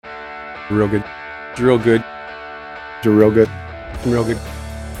Real good. Real good. Real good. Real good.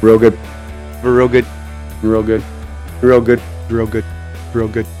 Real good. Real good. Real good. Real good. Real good.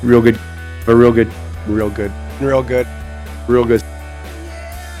 Real good. Real good. Real good. Real good. Real good. Real good.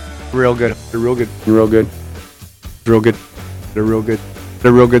 Real good. Real good. Real good. Real good. They're real good.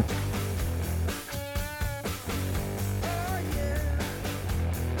 They're real good.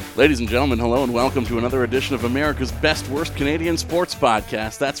 Ladies and gentlemen, hello and welcome to another edition of America's Best Worst Canadian Sports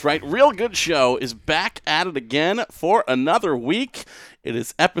Podcast. That's right, Real Good Show is back at it again for another week. It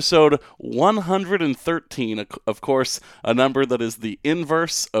is episode 113, of course, a number that is the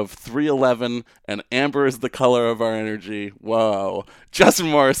inverse of 311, and amber is the color of our energy. Whoa. Justin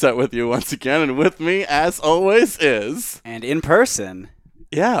Morissette with you once again, and with me, as always, is... And in person...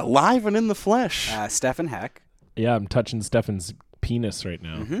 Yeah, live and in the flesh. Stefan Heck. Yeah, I'm touching Stefan's penis right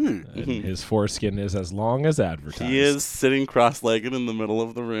now. And his foreskin is as long as advertised. He is sitting cross-legged in the middle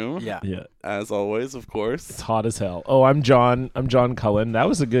of the room. Yeah. As always, of course. It's hot as hell. Oh, I'm John Cullen. That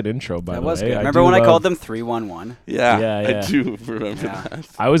was a good intro, by the way. That was good. Remember when I called them 311? Yeah. I do remember that.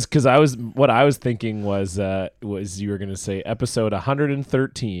 What I was thinking was you were going to say episode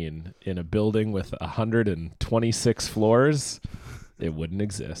 113 in a building with 126 floors. It wouldn't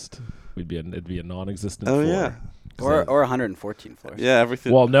exist. It'd be a non-existent floor. Yeah. Or 114 floors. Yeah,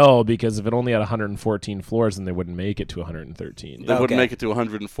 everything. Well, no, because if it only had 114 floors, then they wouldn't make it to 113. They wouldn't make it to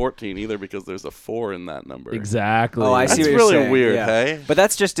 114 either because there's a 4 in that number. Exactly. Oh, I see That's what you're really saying. weird, Yeah. hey? But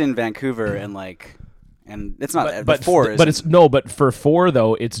that's just in Vancouver and it's not. But 4 is. But for 4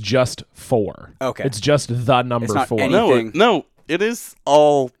 though, it's just 4. Okay. It's just the number It's not 4. anything. No, it is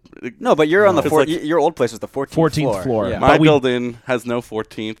all... No, but you're on the It's 4th. like- your old place was the 14th floor. Yeah. My But building has no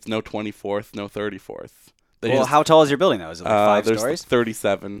 14th, no 24th, no 34th. Well, how tall is your building, though? Is it like 5 there's stories?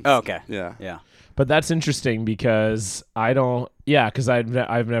 37. Oh, okay. Yeah. But that's interesting because because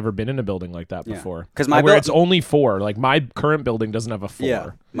I've never been in a building like that before. 'Cause my where it's only 4. Like my current building doesn't have a 4. Yeah.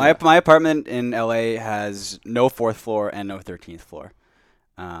 My apartment in LA has no 4th floor and no 13th floor.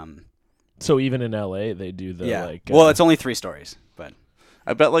 So even in LA, they do the well, it's only 3 stories, but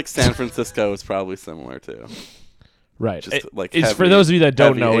I bet San Francisco is probably similar too. right. Just, It's for those of you that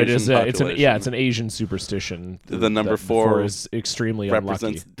don't heavy know, it Asian is population. it's an Asian superstition. The number that 4 is extremely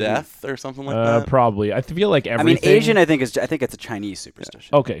represents unlucky. death or something like that. Probably. I feel like everything. Asian. I think it's a Chinese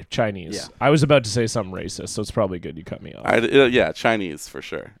superstition. Okay, Chinese. Yeah. I was about to say something racist, so it's probably good you cut me off. Yeah, Chinese for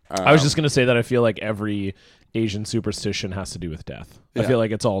sure. I was just gonna say that I feel like every Asian superstition has to do with death. I feel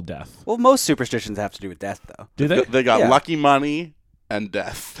like it's all death. Well, most superstitions have to do with death, though. Do they? They got Yeah. lucky money and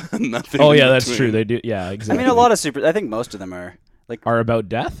death. Nothing. Oh in yeah, that's between. true. They do. Yeah, I exactly. mean, a lot of I think most of them are are about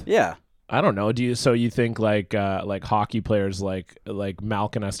death. Yeah. I don't know. So you think like hockey players like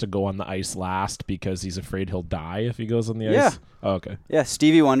Malkin has to go on the ice last because he's afraid he'll die if he goes on the ice? Yeah. Oh, okay. Yeah,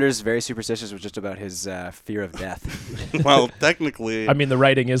 Stevie Wonder's very superstitious was just about his fear of death. Well, technically, I mean, the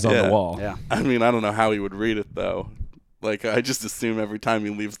writing is on Yeah. the wall. Yeah. I mean, I don't know how he would read it though. I just assume every time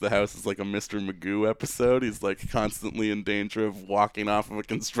he leaves the house it's like a Mr. Magoo episode. He's constantly in danger of walking off of a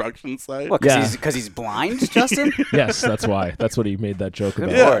construction site. What, Yeah. because he's blind, Justin? Yes, that's why. That's what he made that joke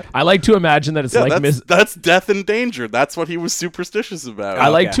about. Lord. I like to imagine that it's Yeah, like that's death and danger. That's what he was superstitious about. I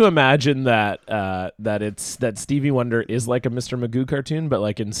like Okay. to imagine that that Stevie Wonder is like a Mr. Magoo cartoon,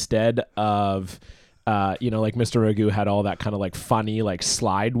 but instead of Mr. Magoo had all that kind of funny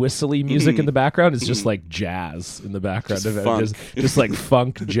slide whistly music in the background. It's just jazz in the background Just of it. funk. Just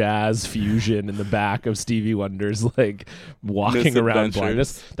funk jazz fusion in the back of Stevie Wonder's walking around Misadventures.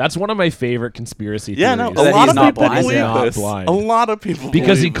 blindness. That's one of my favorite conspiracy Yeah, theories. no, a That lot he's of not people blind? believe Not this. blind. A lot of people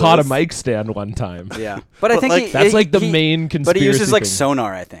because he believe caught a this. mic stand one time. Yeah. But I think that's the main conspiracy But he uses thing.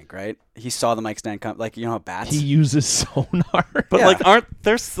 sonar, I think, right? He saw the mic stand come, how bats? He uses sonar. But Yeah. aren't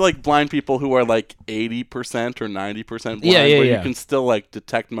there's blind people who are 80% or 90% blind Yeah, where yeah. you can still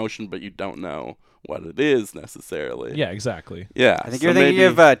detect motion but you don't know what it is necessarily. Yeah, exactly. Yeah. I think so you're thinking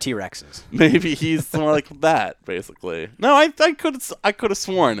maybe, of T-Rexes. maybe he's more like that basically. No, I could have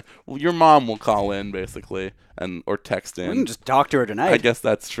sworn your mom will call in basically or text We in. can just talk to her tonight. I guess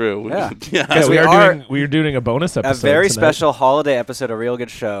that's true. Yeah. Yeah. Because we are are doing a bonus episode. a very tonight. special holiday episode of Real Good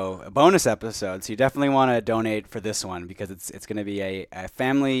Show, a bonus episode. So you definitely want to donate for this one because it's going to be a Heck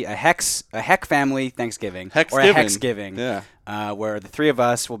family Thanksgiving or a Hexgiving, where the 3 of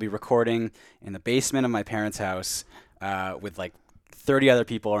us will be recording in the basement of my parents' house with 30 other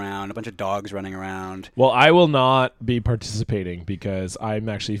people around, a bunch of dogs running around. Well, I will not be participating because I'm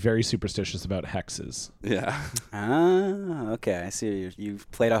actually very superstitious about hexes. Yeah. Okay. I see. You've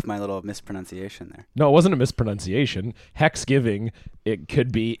played off my little mispronunciation there. No, it wasn't a mispronunciation. Hex-giving, it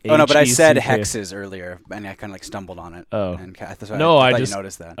could be Oh, no, but I said H-E-C-K. hexes earlier, and I kind of like stumbled on it. Oh. And I thought you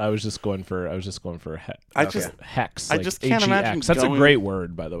noticed that. I was just going for hex. I like just can't imagine H-E-X. That's a going- great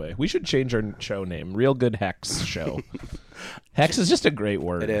word, by the way. We should change our show name. Real Good Hex Show. Hex is just a great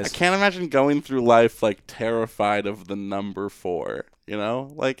word. It I is. can't imagine going through life like terrified of the number 4. You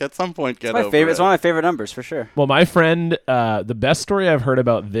know, like at some point, get over it. It's one of my favorite numbers for sure. Well, my friend, the best story I've heard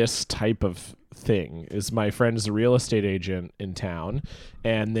about this type of thing is my friend's a real estate agent in town,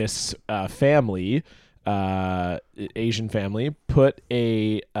 and this family, Asian family, put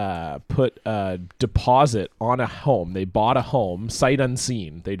a deposit on a home. They bought a home sight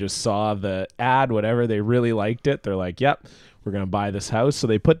unseen. They just saw the ad, whatever. They really liked it. They're like, "Yep, we're gonna buy this house." So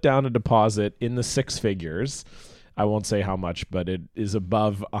they put down a deposit in the 6 figures. I won't say how much, but it is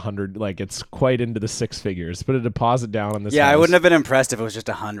above 100. Like, it's quite into the 6 figures. Put a deposit down on this Yeah, house. I wouldn't have been impressed if it was just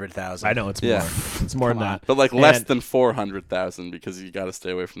 100,000. I know it's more. Yeah. It's more than that. But like less And- than 400,000 because you got to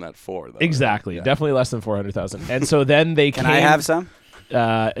stay away from that 4. Though, Exactly. Yeah. Definitely less than 400,000. And so then they Can came. I have some?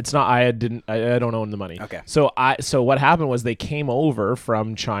 It's not. I don't own the money. Okay. So what happened was they came over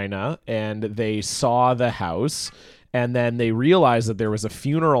from China and they saw the house, and then they realized that there was a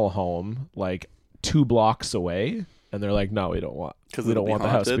funeral home like 2 blocks away, and they're like, "No, we don't want the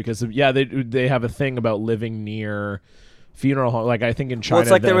house haunted? because they have a thing about living near funeral home. Like I think in China, Well,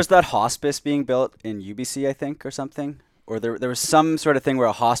 it's like there was that hospice being built in UBC, I think, or something. Or there was some sort of thing where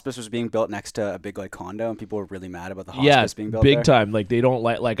a hospice was being built next to a big like condo, and people were really mad about the hospice being built big there. time. Like they don't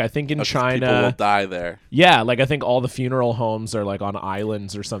like I think in 'Cause China, people will die there. yeah, like I think all the funeral homes are like on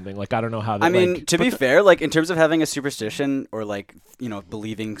islands or something. Like I don't know how. They, I mean, like, to be fair, like in terms of having a superstition or like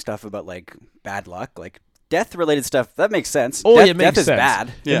believing stuff about like bad luck, like death-related stuff, that makes sense. Oh, death, it makes death is sense.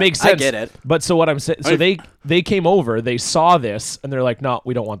 bad. Yeah. It makes I sense. get it. But so what I'm saying, so they came over, they saw this, and they're like, "No,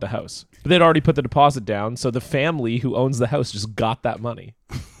 we don't want the house." But they'd already put the deposit down, so the family who owns the house just got that money.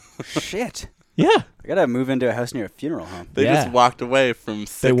 Shit. Yeah, I gotta move into a house near a funeral home. They Yeah. just walked away from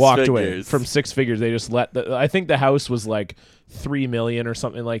 6 they walked figures. away from 6 figures. They just let I think the house was like 3 million or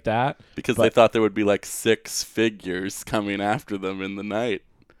something like that. Because they thought there would be like 6 figures coming after them in the night.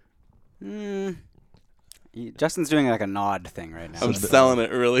 Justin's doing like a nod thing right now. I'm selling it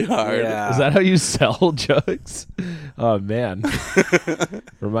really hard. Yeah. Is that how you sell jokes? Oh man!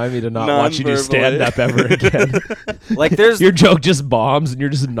 Remind me to not watch you do Non-verbally. stand up ever again. Like there's Your joke just bombs, and you're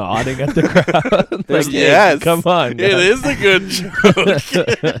just nodding at the crowd. Like, hey, Yes. come on. It guys. is a good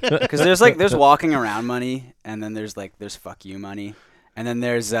joke. because there's walking around money, and then there's fuck you money, and then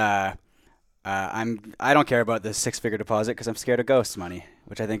there's I don't care about the 6-figure deposit because I'm scared of ghosts money,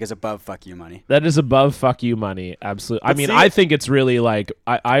 which I think is above fuck you money. That is above fuck you money. Absolutely. I mean, see- I think it's really like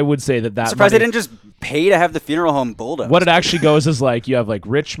I would say that I'm surprised money, they didn't just pay to have the funeral home bulldozed. what it actually goes is like you have like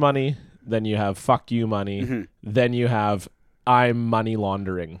rich money, then you have fuck you money, Mm-hmm. then you have I'm money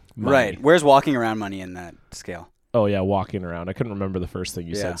laundering money. Right. Where's walking around money in that scale? Oh yeah, walking around. I couldn't remember the first thing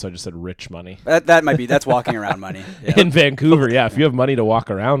you Yeah. said, so I just said rich money. That's walking around money. Yeah. In Vancouver, yeah, if you have money to walk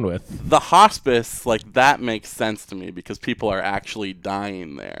around with. The hospice, like that makes sense to me because people are actually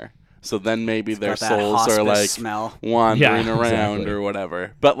dying there. So then maybe their got that souls are hospice like smell. wandering Yeah, around exactly. or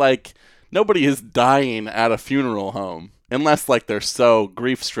whatever. But like nobody is dying at a funeral home unless like they're so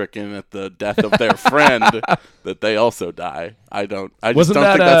grief stricken at the death of their friend that they also die. I just Wasn't don't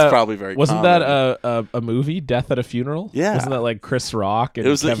that think that's probably very Wasn't common. that a movie, Death at a Funeral? Yeah. Wasn't that like Chris Rock and It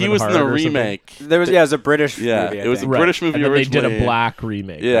was Kevin he was in Hart the or something? remake. It was a British Yeah, movie. I it was a think. Right. British movie and then originally. they did a black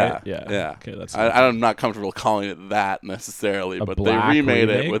remake. Yeah, right? yeah. Okay, that's. I'm not comfortable calling it that necessarily, A but they black remade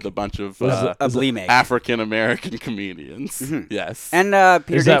it remake? with a bunch of a remake. African American comedians. Yes, And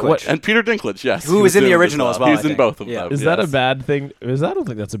Peter Is that Dinklage. what- and Peter Dinklage. Yes, Who he was in the it original as well, He I was in think. both of Yeah. them. Is that a yes. bad thing? I don't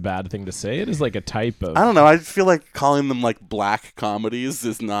think that's a bad thing to say. It is like a type of. I don't know. I feel like calling them like black comedies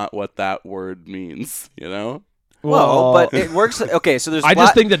is not what that word means. You know? Well, but it works. Okay, so there's. I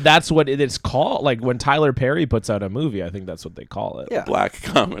just think that's what it's called. Like when Tyler Perry puts out a movie, I think that's what they call it. Yeah. Black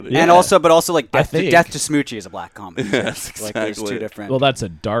comedy. Yeah. And also like I Death to, think. Death to Smoochie is a black comedy. Yes, Like there's exactly. two different. Well, that's a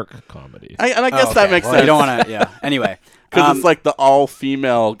dark comedy. I guess Oh, that okay. makes Well, sense. You don't want to. Yeah. Anyway. Because it's like the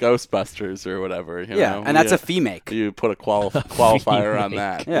all-female Ghostbusters or whatever. You Yeah, know? and that's Yeah. a femake. You put a qualifier on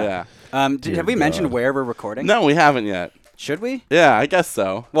that. Yeah. Yeah. Have we mentioned God. where we're recording? No, we haven't yet. Should we? Yeah, I guess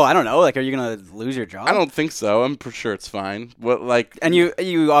so. Well, I don't know. Like, are you gonna lose your job? I don't think so. I'm pretty sure it's fine. What like? And you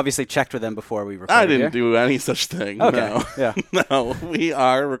obviously checked with them before we recorded. I didn't here. do any such thing. Okay. No. Yeah. No, we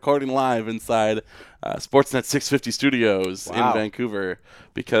are recording live inside Sportsnet 650 Studios Wow. in Vancouver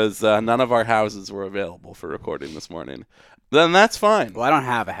because none of our houses were available for recording this morning. Then that's fine. Well, I don't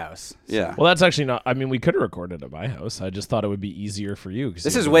have a house. So. Yeah. Well, that's actually not. I mean, we could have recorded at my house. I just thought it would be easier for you.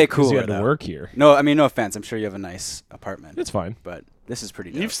 This is way cooler. You had to though. work here. No, I mean, no offense. I'm sure you have a nice apartment. It's fine. But this is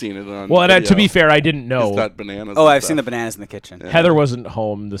pretty dope. You've seen it on Well, and video. to be fair, I didn't It's know. got bananas. Oh, and I've seen the stuff. bananas in the kitchen. Yeah. Heather wasn't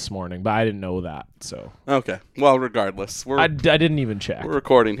home this morning, but I didn't know that. So Okay. Well, regardless, I didn't even check. we're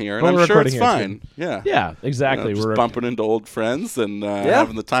recording here, and Well, I'm we're sure it's recording fine. Yeah. Yeah, exactly. You know, just We're bumping into old friends and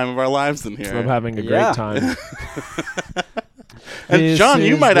having the time of our lives in here. I'm having a Yeah. great time. And This John,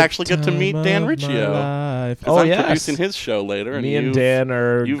 you is might the actually get to meet time Dan of my Riccio. life. 'Cause I'm yes. producing his show later, and Me and you've Dan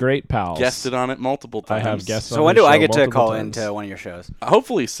are you've great pals. guested on it multiple I times. have guests So on when the do I show get to multiple call times. into one of your shows?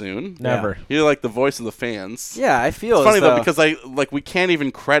 Hopefully soon. Never. You're like the voice of the fans. Yeah, I feel It's funny as though because we can't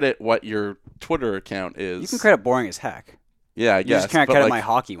even credit what your Twitter account is. you can credit boring as heck. Yeah, I You guess. just can't but credit like my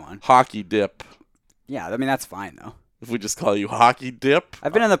hockey one. hockey dip. Yeah, I mean that's fine though. If we just call you hockey dip,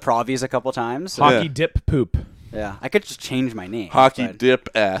 I've been in the Provies a couple times. so- Hockey Yeah. dip poop. Yeah, I could just change my name. hockey but- dip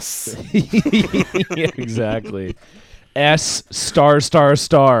S. Yeah, exactly. S star star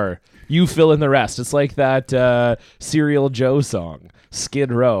star. You fill in the rest. It's like that Serial Joe song, Skid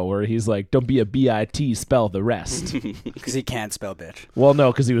Row, where he's like, "Don't be a BIT, spell the rest." Because he can't spell bitch. Well,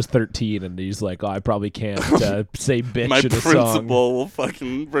 no, because he was 13 and he's like, "Oh, I probably can't say bitch My in a principal song." will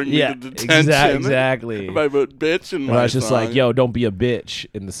fucking bring Yeah, me to detention. exactly. If I put bitch in And my I was just song. like, "Yo, don't be a bitch"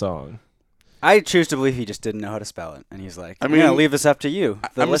 in the song. I choose to believe he just didn't know how to spell it, and he's like, I "I'm gonna mean, leave this up to you,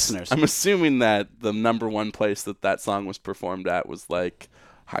 the I'm listeners." I'm assuming that the number one place that song was performed at was like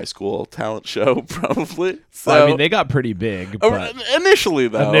high school talent show, probably. So Well, I mean, they got pretty big, but initially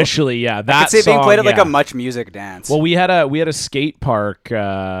though. initially, yeah, that I could see it being song, played at like yeah. a Much Music dance. Well, we had a skate park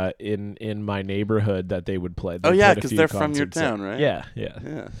in my neighborhood that they would play. They Oh, yeah, played a 'cause few they're from your concerts at. town, right? Yeah.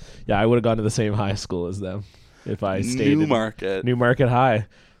 Yeah. I would have gone to the same high school as them if I stayed Newmarket. in Newmarket High.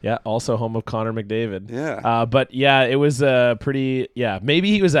 Yeah, also home of Connor McDavid. Yeah. But yeah, it was pretty. Yeah,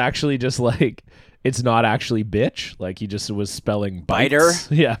 maybe he was actually just like. It's not actually bitch. Like he just was spelling Biter? bites.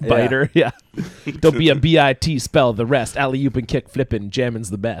 Yeah, biter. Yeah. Don't be a BIT. Spell the rest. Alley oop and kick flipping.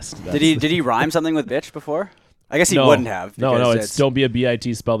 Jammin's the best. did he rhyme something with bitch before? I guess he No. wouldn't have. No, because it's don't be a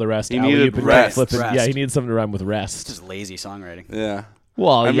BIT. Spell the rest. He Alley needed oop and rest. kick flipping. Rest. Yeah, he needed something to rhyme with It's rest. just lazy songwriting. Yeah. Well,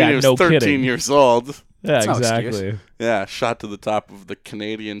 I mean, yeah, he was no 13 kidding. years old. Yeah, That's no exactly. excuse. Yeah, shot to the top of the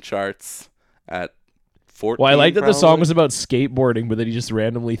Canadian charts at 14. Well, I like that the song probably. was about skateboarding, but then he just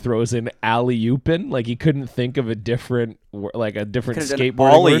randomly throws in alley ooping. Like he couldn't think of a different Could've done skateboarding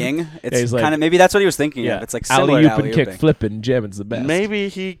volleying. word. It's he's like- kind of maybe that's what he was thinking Yeah, of. It's like similar alley to oop and kick alley-ooping. flipping. Jammin's the best. Maybe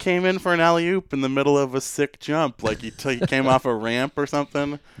he came in for an alley oop in the middle of a sick jump, like he came off a ramp or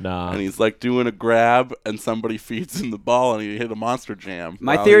something, Nah. and he's like doing a grab, and somebody feeds him the ball, and he hit a monster jam.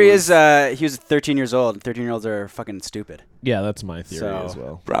 My while theory he is was- he was 13 years old. 13-year-olds are fucking stupid. Yeah, that's my theory So- as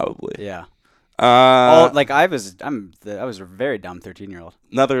well. probably. Yeah. Uh, I was a very dumb 13-year-old.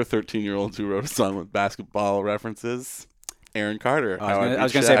 Another 13-year-old who wrote a song with basketball references, Aaron Carter. I How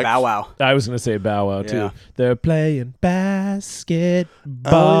was Beat gonna say Shaq. Bow Wow. I was gonna say Bow Wow too. Yeah. They're playing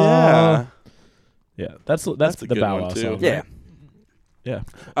basketball. Oh yeah, Yeah, that's a the good Bow one, Wow too. song. Yeah. right?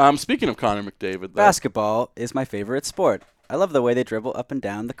 Yeah. Speaking of Connor McDavid, though, Basketball is my favorite sport. I love the way they dribble up and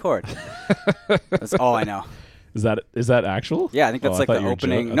down the court. That's all I know. Is that actual? Yeah, I think that's Oh, like thought the you were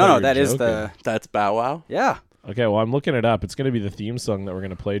opening. I No, thought no, you were that is joking. the. that's Bow Wow. Yeah. Okay, well, I'm looking it up. It's going to be the theme song that we're going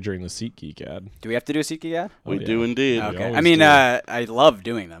to play during the SeatGeek ad. Do we have to do a SeatGeek ad? We yeah. do indeed. Okay. always I mean, do. I love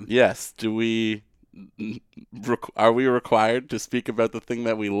doing them. Yes. Do we? Are we required to speak about the thing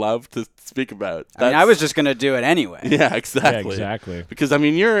that we love to speak about? I mean, I was just gonna do it anyway. Yeah, exactly. Yeah, exactly. Because I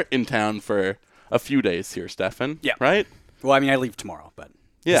mean, you're in town for a few days here, Stefan. Yeah. Right. Well, I mean, I leave tomorrow, but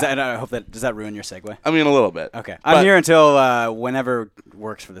Yeah. I hope that does that ruin your segue? I mean, a little bit. Okay, But- I'm here until whenever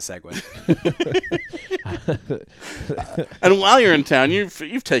works for the segue. And while you're in town,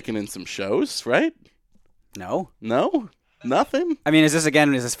 you've taken in some shows, right? No, No, nothing. I mean, is this for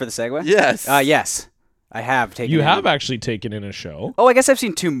the segue? Yes. Yes, I have taken. You in- have actually taken in a show. Oh, I guess I've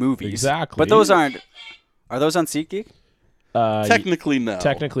seen 2 movies. Exactly. But those aren't. Are those on SeatGeek? Technically, no.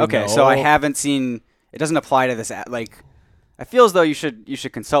 Technically, Okay, no. so I haven't seen. It doesn't apply to this. Like, I feel as though you should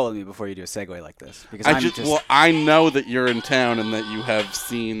consult with me before you do a segue like this because I know that you're in town and that you have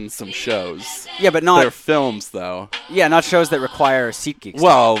seen some shows. yeah, but not They're films, though. not shows that require SeatGeek. stuff.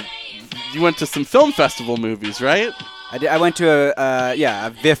 Well, you went to some film festival movies, right? I went to a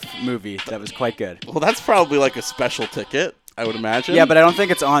VIF movie that was quite good. Well, that's probably like a special ticket, I would imagine. Yeah, but I don't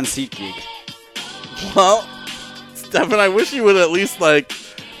think it's on SeatGeek. Well, Stefan, I wish you would at least like.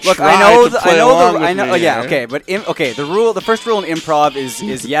 Look, try I know. me Yeah, here. okay, but the first rule in improv is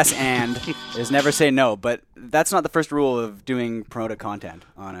yes and is never say no. But that's not the first rule of doing promoted content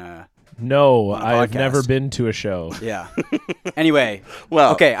on a. No, On a I've podcast. never been to a show. Yeah. Anyway,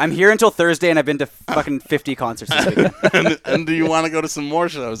 Well, okay, I'm here until Thursday, and I've been to fucking 50 concerts this weekend. and do you want to go to some more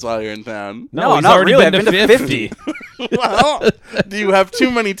shows while you're in town? No, he's not already really. been I've been to 50. Well, do you have too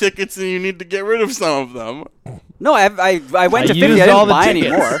many tickets and you need to get rid of some of them? No, I went to 50. I used didn't all the buy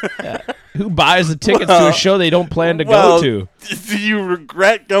tickets. anymore. Who buys the tickets to a show they don't plan to Well, go to? do you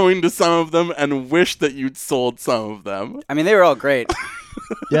regret going to some of them and wish that you'd sold some of them? I mean, they were all great.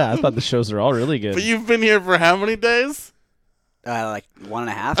 Yeah, I thought the shows are all really good. But you've been here for how many days? Like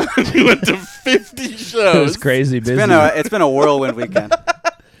 1.5. You went to 50 shows. It was crazy busy. It's been a whirlwind weekend.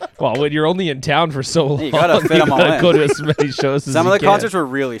 Well, when you're only in town for so long, You gotta fit 'em all gotta in. go to as many shows as Some you of the can. concerts were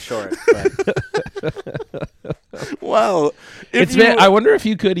really short. But Well, I wonder if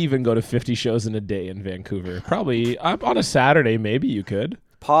you could even go to 50 shows in a day in Vancouver. Probably on a Saturday, maybe you could.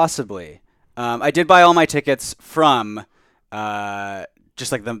 possibly. I did buy all my tickets from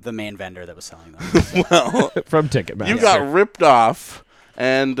just like the main vendor that was selling them. well, From Ticketmaster. you got ripped off,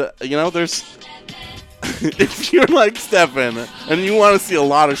 and there's. If you're like Stefan and you want to see a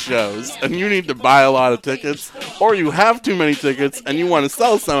lot of shows and you need to buy a lot of tickets, or you have too many tickets and you want to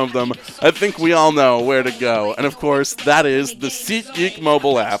sell some of them, I think we all know where to go. And of course, that is the SeatGeek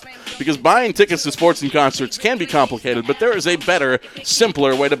mobile app. Because buying tickets to sports and concerts can be complicated, but there is a better,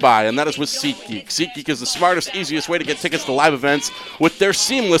 simpler way to buy, and that is with SeatGeek. SeatGeek is the smartest, easiest way to get tickets to live events. With their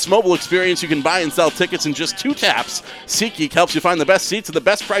seamless mobile experience, you can buy and sell tickets in just 2 taps. SeatGeek helps you find the best seats at the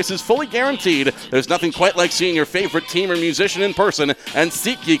best prices, fully guaranteed. There's nothing quite like seeing your favorite team or musician in person, and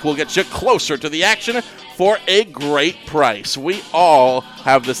SeatGeek will get you closer to the action for a great price. We all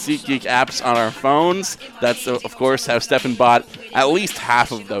have the SeatGeek apps on our phones. That's, of course, how Stefan bought at least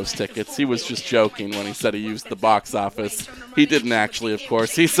half of those tickets. He was just joking when he said he used the box office. He didn't actually, of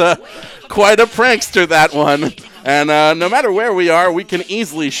course. He's quite a prankster, that one. And no matter where we are, we can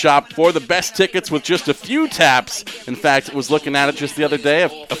easily shop for the best tickets with just a few taps. In fact, I was looking at it just the other day,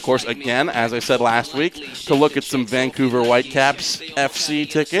 of course, again, as I said last week, to look at some Vancouver Whitecaps FC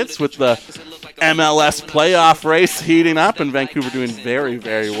tickets with the MLS playoff race heating up, and Vancouver doing very,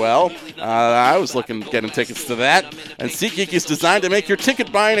 very well. I was looking at getting tickets to that. And SeatGeek is designed to make your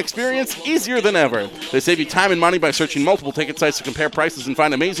ticket buying experience easier than ever. They save you time and money by searching multiple ticket sites to compare prices and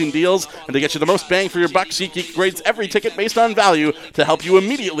find amazing deals. And to get you the most bang for your buck, SeatGeek grades every ticket based on value to help you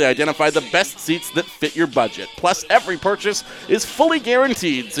immediately identify the best seats that fit your budget. Plus, every purchase is fully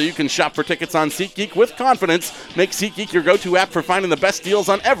guaranteed, so you can shop for tickets on SeatGeek with confidence. Make SeatGeek your go-to app for finding the best deals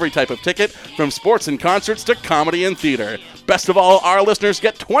on every type of ticket, from sports and concerts to comedy and theater. Best of all, our listeners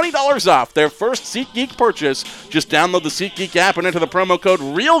get $20 off their first SeatGeek purchase. Just download the SeatGeek app and enter the promo code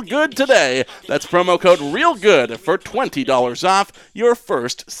REALGOOD today. That's promo code REALGOOD for $20 off your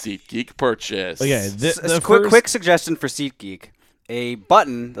first SeatGeek purchase. Okay, Quick suggestion for SeatGeek. A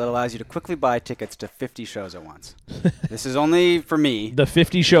button that allows you to quickly buy tickets to 50 shows at once. This is only for me. the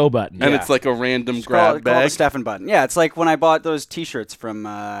 50 show button. And Yeah. it's like a random Call grab it the bag. Stefan button. Yeah, it's like when I bought those T-shirts from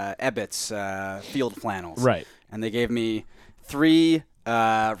Ebbitt's Field Flannels. Right. And they gave me 3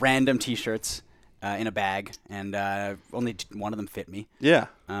 random T-shirts in a bag, and only one of them fit me, Yeah.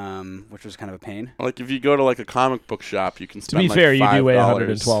 which was kind of a pain. Like if you go to like a comic book shop, you can To spend be like fair, you do weigh $5.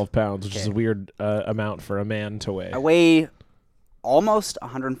 112 pounds, which is a Okay. weird amount for a man to weigh. I weigh almost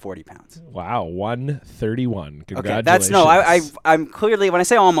 140 pounds. Wow, 131. Congratulations. Okay, that's no. I'm clearly, when I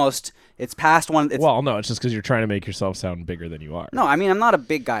say almost, it's past one. It's, Well, no, it's just because you're trying to make yourself sound bigger than you are. no, I mean I'm not a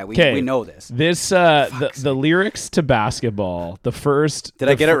big guy. We 'Kay. know this. This the lyrics to Basketball. The first. Did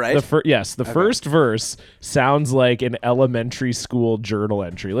I get it right? Yes, the first verse sounds like an elementary school journal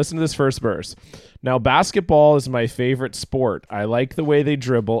entry. Listen to this first verse. Now, basketball is my favorite sport. I like the way they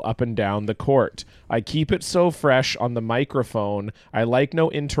dribble up and down the court. I keep it so fresh on the microphone. I like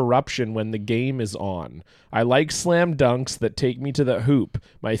no interruption when the game is on. I like slam dunks that take me to the hoop.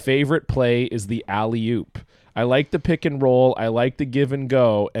 My favorite play is the alley-oop. I like the pick and roll. I like the give and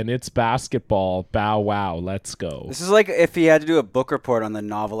go. And it's basketball. Bow wow. Let's go. This is like if he had to do a book report on the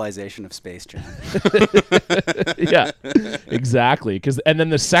novelization of Space Jam. Yeah, exactly. And then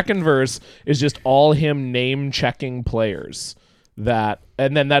the second verse is just all him name checking players.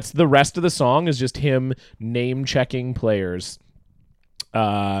 And then that's the rest of the song is just him name checking players.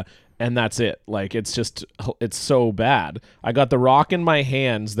 And and that's it. Like, it's so bad. I got the rock in my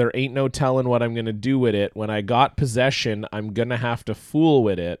hands. There ain't no telling what I'm going to do with it. When I got possession, I'm going to have to fool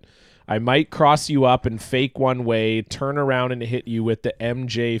with it. I might cross you up and fake one way, turn around and hit you with the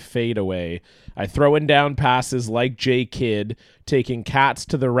MJ fadeaway. I throwing down passes like J Kidd, taking cats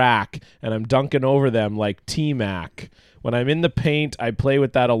to the rack, and I'm dunking over them like T-Mac. When I'm in the paint, I play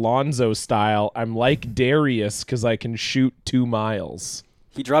with that Alonzo style. I'm like Darius because I can shoot 2 miles.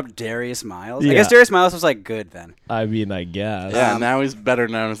 He dropped Darius Miles. Yeah. I guess Darius Miles was like good then. I mean, I guess. Yeah, now he's better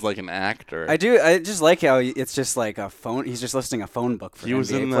known as like an actor. I just like how it's just like a phone. He's just listing a phone book for He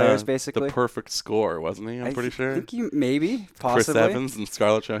was NBA in players, basically. the Perfect Score, wasn't he? I'm pretty sure. I think maybe, Chris possibly. Evans and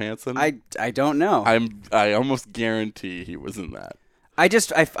Scarlett Johansson. I don't know. I almost guarantee he was in that. I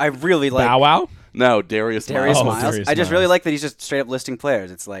really like Bow Wow? No, Darius Darius Miles. Miles. Darius I just Miles. really like that he's just straight up listing players.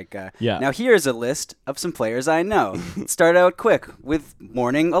 It's like, Yeah. Now here's a list of some players I know. Start out quick with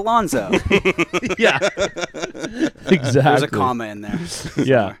Morning Alonzo. Yeah. Exactly. There's a comma in there.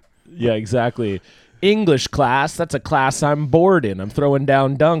 Yeah. Yeah, exactly. English class, that's a class I'm bored in. I'm throwing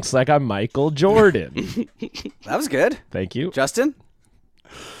down dunks like I'm Michael Jordan. That was good. Thank you. Justin?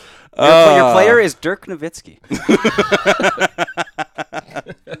 Your player is Dirk Nowitzki.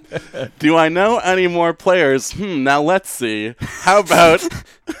 Do I know any more players? Now let's see. How about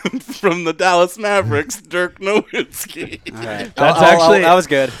from the Dallas Mavericks, Dirk Nowitzki? All right. That was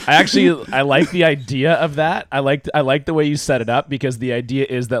good. I like the idea of that. I like the way you set it up, because the idea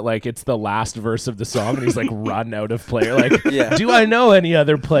is that like it's the last verse of the song and he's like run out of player. Like, Yeah. do I know any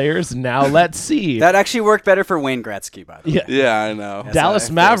other players? Now let's see. That actually worked better for Wayne Gretzky, by the way. yeah. Yeah, I know. Yes. Dallas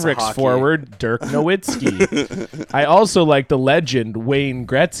if there was a Mavericks hockey- forward Dirk Nowitzki. I also like the legend Wayne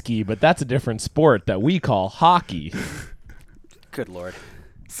Gretzky, but that's a different sport that we call hockey. Good Lord.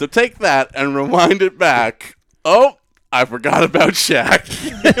 So take that and rewind it back. Oh, I forgot about Shaq.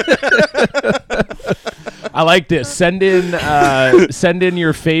 I like this. Send in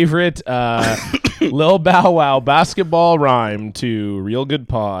your favorite Lil Bow Wow basketball rhyme to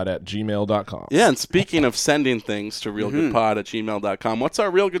realgoodpod@gmail.com. Yeah, and speaking of sending things to realgoodpod@gmail.com, what's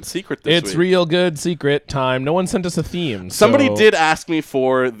our real good secret this It's week? real good secret time. No one sent us a theme. Somebody so- did ask me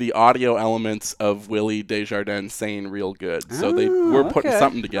for the audio elements of Willie Desjardins saying real good. So they were putting okay.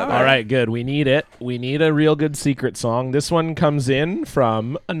 something together. All right, good. We need it. We need a real good secret song. This one comes in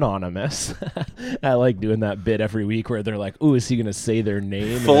from Anonymous. I like doing that bit every week where they're like, "Ooh, is he going to say their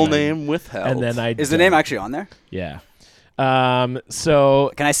name?" Full name withheld. And then I Is the name actually on there? Yeah.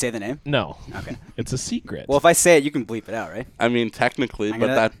 So Can I say the name? no. Okay. It's a secret. Well, if I say it, you can bleep it out, right? I mean, technically, I'm but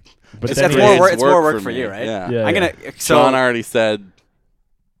gonna- that but It's, then that's we- more work. creates It's more work for me. you, right? Yeah. Yeah. I'm gonna. So John already said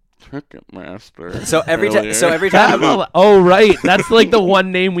Ticketmaster. So every earlier. time. Oh, right. That's like the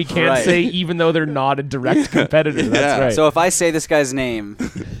one name we can't Right. say, even though they're not a direct competitor. That's Yeah. right. So if I say this guy's name,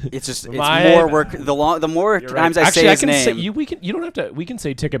 it's My- more work. The more You're times right. I Actually, say his can name, say you don't have to. We can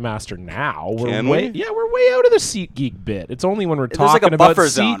say Ticketmaster now. We're Can way we? Yeah, we're way out of the SeatGeek bit. It's only when we're There's like talking a about buffer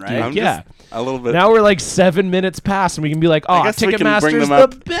zone, SeatGeek. right? I'm Yeah. just a little bit. Now we're like 7 minutes past, and we can be like, I "Oh, guess we can bring Ticketmaster's them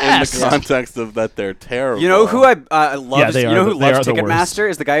up the best." in the context of that they're terrible. you know who I love. Yeah, they you are know the- who they loves are the worst. Ticketmaster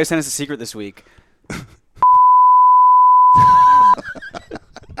is the guy who sent us a secret this week.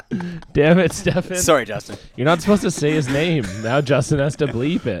 Damn it, Stefan. Sorry, Justin. You're not supposed to say his name. Now Justin has to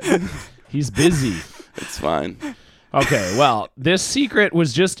bleep it. He's busy. It's fine. Okay, well, this secret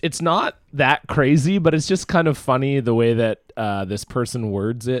was it's not that crazy, but it's just kind of funny the way that this person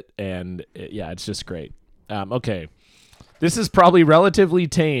words it, and it's just great. Okay. This is probably relatively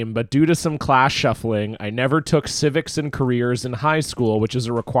tame, but due to some class shuffling, I never took civics and careers in high school, which is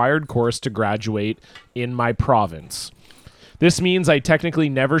a required course to graduate in my province. This means I technically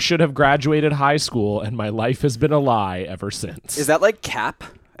never should have graduated high school, and my life has been a lie ever since. Is that like Cap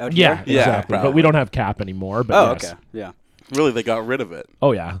out Yeah, here? Yeah, exactly. But probably. we don't have cap anymore. But Oh, yes. okay. Yeah. Really, they got rid of it.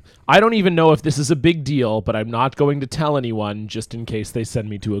 Oh, yeah. I don't even know if this is a big deal, but I'm not going to tell anyone just in case they send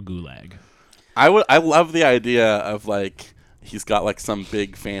me to a gulag. I love the idea of like he's got like some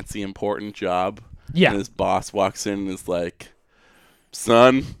big fancy important job. Yeah. And his boss walks in and is like,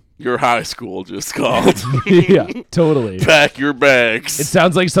 "Son, your high school just called. Yeah, totally. Pack your bags." It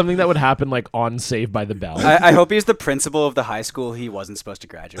sounds like something that would happen like on Saved by the Bell. I hope he's the principal of the high school he wasn't supposed to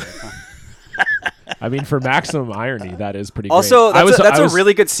graduate from. I mean, for maximum irony, that is pretty Also, great. that's I a was-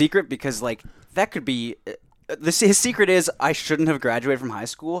 really good secret because like that could be. His secret is I shouldn't have graduated from high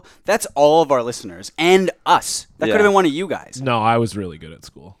school. That's all of our listeners and us. That Yeah. could have been one of you guys. No, I was really good at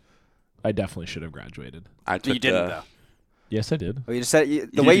school. I definitely should have graduated. I took You didn't though. Yes, I did. Well, you just said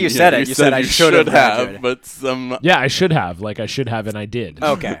the way you said it. You said I should have graduated. but some. Yeah, I should have. Like I should have, and I did.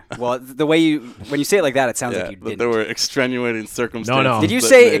 Okay. Well, the way when you say it like that, it sounds like you but didn't. there were extenuating circumstances. No. Did you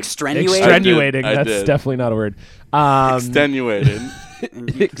say extenuating? Extenuating. I That's did. definitely not a word. Extenuating.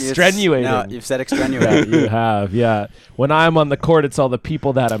 Extenuating. No, you've said Yeah, extenuating. you have. Yeah. When I'm on the court, it's all the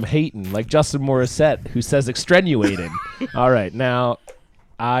people that I'm hating, like Justin Morissette, who says extenuating. All right, now,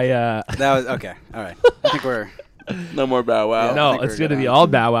 That was okay. All right. I think we're. No more Bow Wow. Yeah. I no, think it's we're going to good be on. all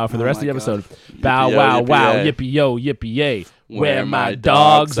bow wow for the Oh rest of my the episode. Yippee-yo, Bow wow wow, yippee-yay. yippee yo, yippee yay. Where my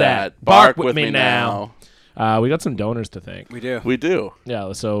dogs at? Bark with me now. We got some donors to thank. We do. We do.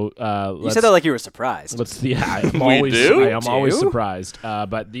 Yeah, so You said that like you were surprised. I'm We always, do? I am always Do? surprised.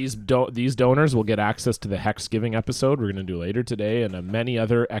 But these donors will get access to the Hexgiving episode we're going to do later today, and many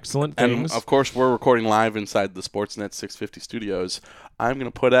other excellent And things. of course, we're recording live inside the Sportsnet 650 studios. I'm going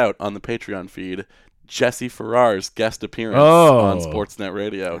to put out on the Patreon feed Jesse Farrar's guest appearance on Sportsnet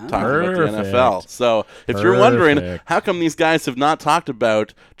Radio talking about the NFL. So if you're wondering, Perfect. how come these guys have not talked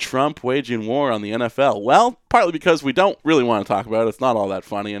about Trump waging war on the NFL? Well, partly because we don't really want to talk about it. It's not all that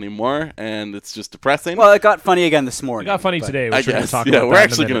funny anymore, and it's just depressing. Well, it got funny again this morning. It got funny but- today. I Which we're going to guess. talk Yeah, about we're that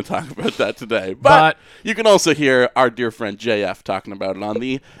actually in a going to minute. talk about that today. But- But you can also hear our dear friend JF talking about it on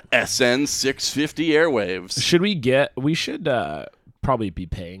the SN 650 airwaves. Should we we should probably be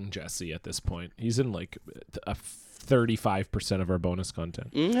paying Jesse at this point. He's in like 35% of our bonus content.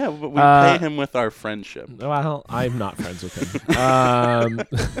 Yeah, but we pay him with our friendship. Well, I'm not friends with him.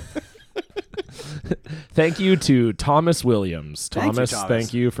 Thank you to Thomas Williams. Thank you, Thomas.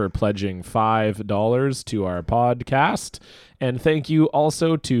 Thank you for pledging $5 to our podcast. And thank you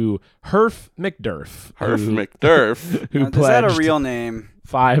also to Herf McDurf. Herf who- McDurf. Who Is that a pledged real name?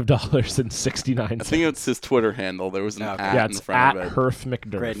 $5.69. I think it's his Twitter handle. There was an Okay. at Yeah, in it's front at of it. Herf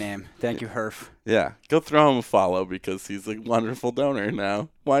McDurf. Great name. Thank you, Herf. Yeah, go throw him a follow because he's a wonderful donor now.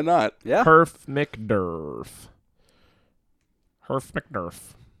 Why not? Yeah. Herf McDurf. Herf McDurf.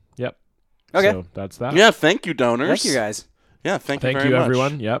 Yep. Okay. So that's that. Yeah, thank you, donors. Thank you, guys. Yeah, thank you Thank very you, much.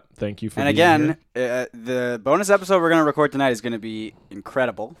 everyone. Yep. Thank you for And being again, here. the bonus episode we're going to record tonight is going to be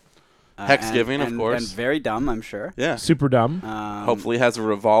incredible. Hexgiving, of and course. And very dumb, I'm sure. Yeah. Super dumb. Hopefully has a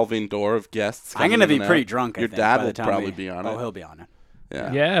revolving door of guests. I'm going to coming be in and pretty out. drunk, I Your think, dad by the will time probably we- be on Oh, it. he'll be on it.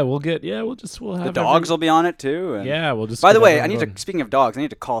 Yeah. Yeah, we'll have The dogs will be on it, too. And Yeah, we'll just. By the get way, everyone speaking of dogs, I need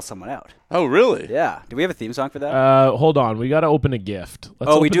to call someone out. Oh, really? Yeah. Do we have a theme song for that? going. Hold on, we got to open a gift.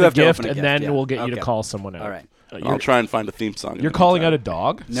 Let's Oh, we open do the have to gift, open a and gift, then yeah. we'll get you to Okay. call someone out. All right. I'll try and find a theme song. in You're the calling out meantime. a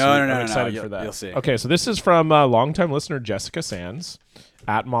dog? No, Sweet. no, no, I'm no, excited you'll- for that. you'll see. Okay, so this is from longtime listener Jessica Sands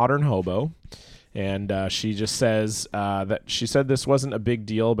at Modern Hobo. And she just says that she said this wasn't a big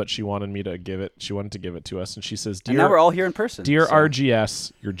deal, but she wanted me to give it. She wanted to give it to us, and she says, And now we're all here in person. "Dear so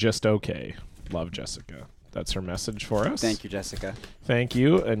RGS, you're just okay. Love, Jessica." That's her message for us. Thank you, Jessica. Thank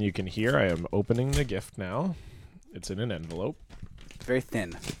you. And you can hear I am opening the gift now. It's in an envelope. Very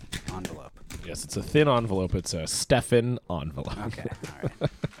thin envelope. Yes, it's a thin envelope. It's a Stefan envelope. Okay. All right.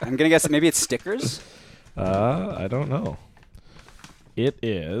 I'm going to guess maybe it's stickers. I don't know. It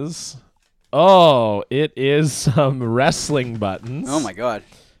is. Oh, it is some wrestling buttons. Oh, my God.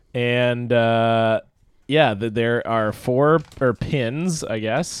 And there are 4 pins, I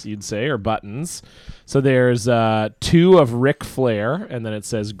guess you'd say, or buttons. So there's 2 of Ric Flair, and then it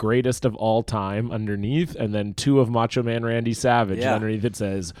says "greatest of all time" underneath, and then 2 of Macho Man Randy Savage. Yeah. And underneath it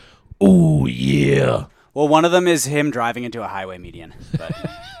says, "Ooh yeah." Well, one of them is him driving into a highway median. But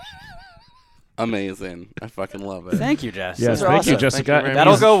Amazing. I fucking love it. thank you, Jess. Yes, Those are thank you, awesome. Jessica. Thank you very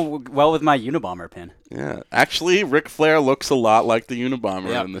That'll much. go well with my Unabomber pin. Yeah. Actually, Ric Flair looks a lot like the Unabomber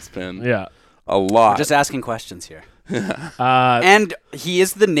Yep. in this pin. Yeah. A lot. Just asking questions here. Uh, And he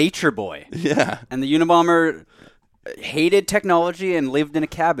is the nature boy. yeah. And the Unabomber hated technology and lived in a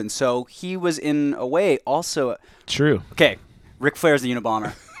cabin. So he was, in a way, also... true. Okay, Ric Flair's the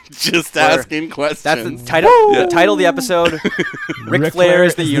Unabomber. Just Flair. asking questions. That's the title, Yeah. title of the episode. Ric Flair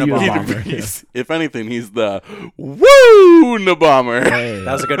is the Unabomber. If anything, he's the Woo-Nabomber. Hey,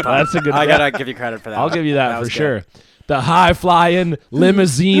 That was a good pun. That's a good. I got to give you credit for that. I'll give you that, for was good. sure. The high flying,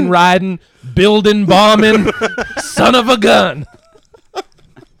 limousine riding, building bombing, son of a gun.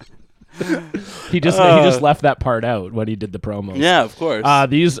 He just left that part out when he did the promos. Yeah, of course.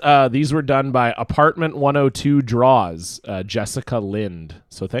 These were done by Apartment 102 Draws, Jessica Lind.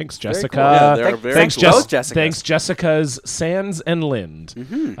 So thanks, Jessica. cool. Yeah, they're very thanks, cool. Both Jessicas. Thanks, Jessica's Sands and Lind,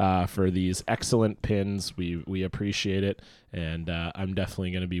 Mm-hmm. for these excellent pins. We appreciate it, and I'm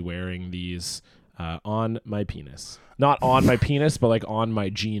definitely going to be wearing these on my penis. Not on my penis, but like on my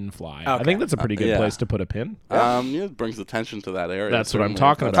gene fly. I Okay. think that's a pretty good yeah. place to put a pin. It brings attention to that area. That's what I'm certainly,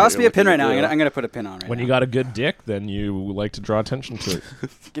 talking if about. that's Toss me a what pin you're right now. looking I'm gonna put a pin on right When now. you got a good dick, then you like to draw attention to it.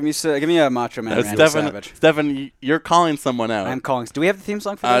 Give me a Macho Man, for. Randy Stefan, Savage. Stefan, you're calling someone out. I'm calling. Do we have the theme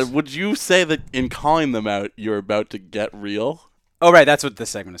song for this? Would you say that in calling them out, you're about to get real? Oh, right. That's what this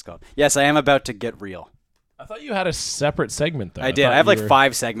segment is called. Yes, I am about to get real. I thought you had a separate segment though. I did. thought I have you like were-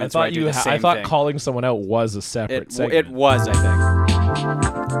 5 I segments where I thought do the same I thought thing. calling someone out was a separate It segment. was, I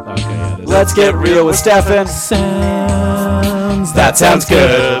think. Okay, yeah, this Let's get real with Stefan. That sounds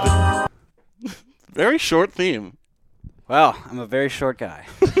good. Very short theme. Well, I'm a very short guy.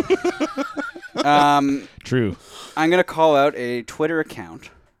 True. I'm going to call out a Twitter account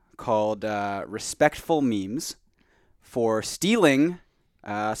called Respectful Memes for stealing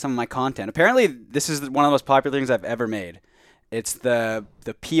some of my content. Apparently, this is one of the most popular things I've ever made. It's the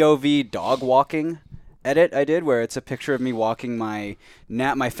POV dog walking edit I did, where it's a picture of me walking my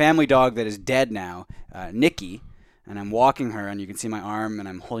family dog that is dead now, Nikki, and I'm walking her, and you can see my arm, and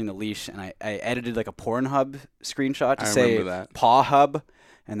I'm holding the leash, and I edited like a Pornhub screenshot to I say remember that. Paw Hub,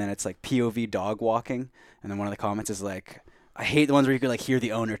 and then it's like POV dog walking, and then one of the comments is like, I hate the ones where you could like hear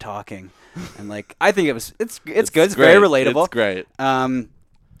the owner talking, and like I think it's good, it's great. very relatable. It's great.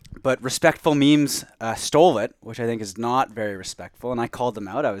 But Respectful Memes stole it, which I think is not very respectful, and I called them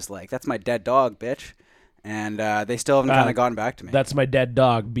out. I was like, "That's my dead dog, bitch," and they still haven't kind of gotten back to me. That's my dead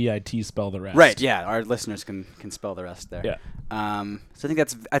dog. BIT spell the rest. Right? Yeah, our listeners can spell the rest there. Yeah. So I think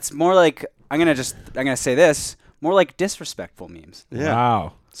that's more like I'm gonna say this more like disrespectful memes. Yeah.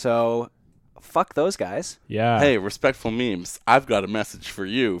 Wow. So fuck those guys. Yeah. Hey, respectful memes. I've got a message for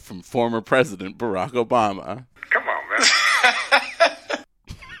you from former President Barack Obama.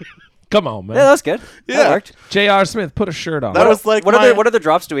 Come on, man. Yeah, that was good. Yeah. That worked. J.R. Smith, put a shirt on. That was like what my- other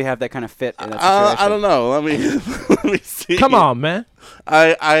drops do we have that kind of fit in that situation? I don't know. Let me let me see. Come on, man.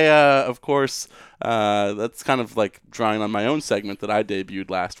 I of course, that's kind of like drawing on my own segment that I debuted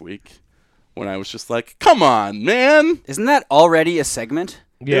last week, when I was just like, "Come on, man." Isn't that already a segment?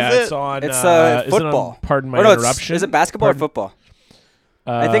 Yeah, Is it? it's on. It's is it on football. Pardon my Or no, interruption. is it basketball or football?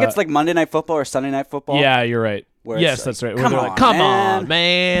 I think it's like Monday Night Football or Sunday Night Football. Yeah, you're right. Where it's Yes, like, that's right. Where "Come they're like, on, come man." on,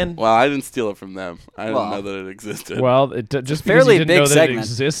 man. Well, I didn't steal it from them. I didn't Well, know that it existed. Well, just because fairly you didn't big know that segment. it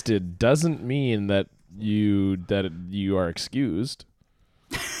existed doesn't mean that you are excused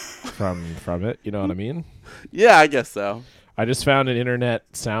from it. You know what I mean? yeah, I guess so. I just found an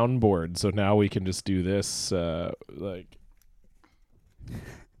internet soundboard, so now we can just do this. We can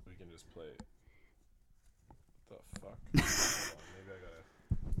just play. What the fuck? Hold on, maybe I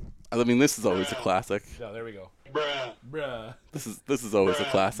gotta. I mean, this is always a classic. No, there we go. Bruh. This is always a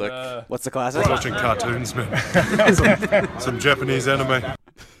classic. What's the classic? Watching cartoons, man. some Japanese anime.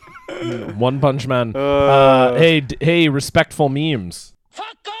 One Punch Man. Hey, respectful memes.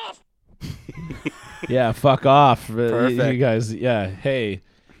 Fuck off. Yeah, fuck off. Perfect. You guys. Yeah. Hey.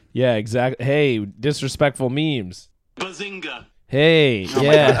 Yeah. Exactly. Hey, disrespectful memes. Bazinga. Hey. Oh my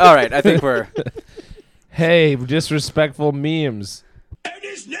God. yeah. All right, I think we're. Hey, disrespectful memes. And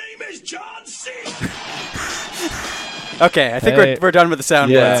his name is John C. Okay, I think Hey. we're done with the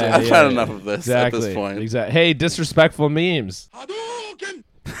sound Yeah, bites. I've had enough of this exactly, at this point. Exactly. Hey, disrespectful memes. Hadouken.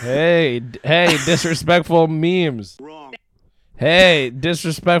 Hey, disrespectful memes. Wrong. Hey,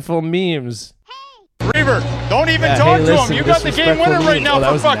 disrespectful memes. Reaver, don't even Yeah, talk hey, to listen, him. You got the game disrespectful winner right memes. now, Oh, that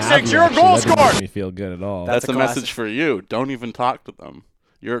for was fuck's Nabby, sake. You're a actually. goal That didn't scorer. make me feel good at all. That's a a classic. message for you. Don't even talk to them.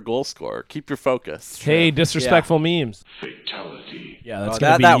 You're a goal scorer. Keep your focus. Hey, disrespectful memes. Fatality. Yeah, that's Oh,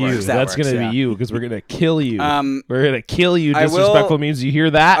 gonna that be you. works, that That's works, gonna yeah. be you because we're gonna kill you. We're gonna kill you. I will- Disrespectful memes. You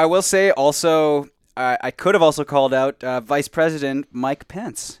hear that? I will say also, I could have also called out Vice President Mike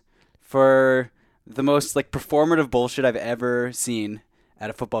Pence for the most like performative bullshit I've ever seen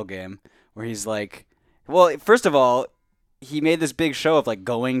at a football game, where he's like, well, first of all, he made this big show of like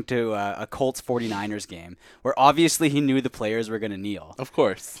going to a Colts 49ers game where obviously he knew the players were going to kneel. Of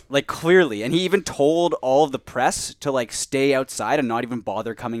course. Like clearly, and he even told all of the press to like stay outside and not even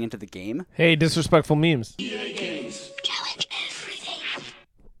bother coming into the game. Hey, disrespectful memes.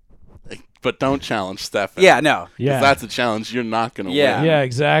 But don't challenge Stefan. Yeah, no. 'Cause Yeah, that's a challenge you're not going to Yeah. win. yeah,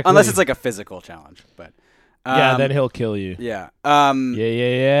 exactly. Unless it's like a physical challenge, but yeah, then he'll kill you. yeah.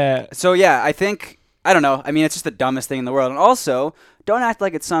 Yeah. So yeah, I think I don't know. I mean, it's just the dumbest thing in the world. And also, don't act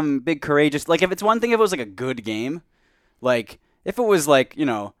like it's some big courageous. Like if it's one thing, if it was like a good game, like if it was like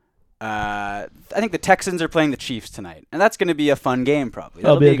I think the Texans are playing the Chiefs tonight, and that's going to be a fun game probably.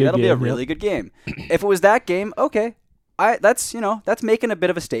 That'll be a good that'll be a game, really good game. If it was that game, okay, that's making a bit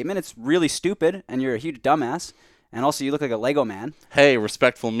of a statement. It's really stupid, and you're a huge dumbass, And also, you look like a Lego man. Hey,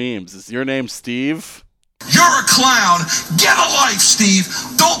 respectful memes. Is your name Steve? You're a clown. Get a life, Steve.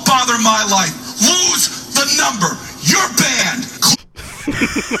 Don't bother my life. Lose the number. You're banned.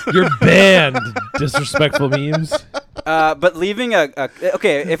 You're banned. Disrespectful memes. But leaving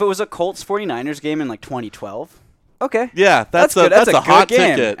okay, if it was a Colts 49ers game in like 2012, okay. Yeah, that's good. a good hot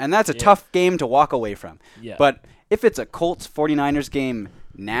game. ticket. And that's a tough game to walk away from. Yeah. But if it's a Colts 49ers game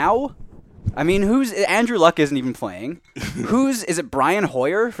now, I mean, Andrew Luck isn't even playing. Is it Brian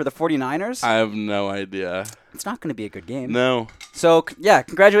Hoyer for the 49ers? I have no idea. It's not going to be a good game. No. So, yeah,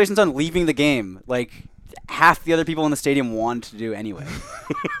 congratulations on leaving the game. Like, half the other people in the stadium wanted to do anyway.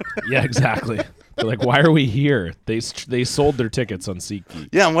 Yeah, exactly. They're like, why are we here? They sold their tickets on SeatGeek.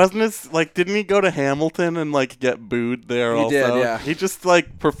 Yeah, wasn't it like? Didn't he go to Hamilton and like get booed there? He also, did, yeah. He just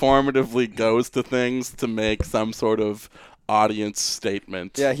like performatively goes to things to make some sort of audience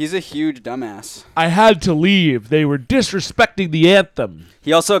statement. Yeah, he's a huge dumbass. I had to leave. They were disrespecting the anthem.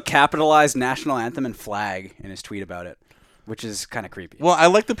 He also capitalized national anthem and flag in his tweet about it, which is kind of creepy. Well, I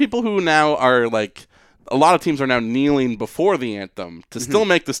like the people who now are like, a lot of teams are now kneeling before the anthem to still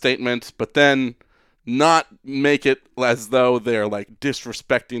make the statement, but then not make it as though they're like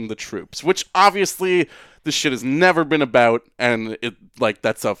disrespecting the troops, which obviously this shit has never been about, and it like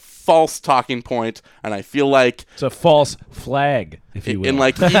that's a false talking point, and I feel like It's a false flag, if you will. in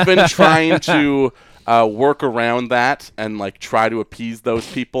like even trying to work around that and like try to appease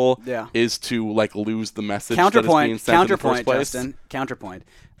those people is to like lose the message that is being sent in the first place. Justin. Counterpoint.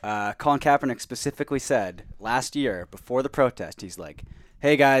 Colin Kaepernick specifically said last year before the protest, he's like,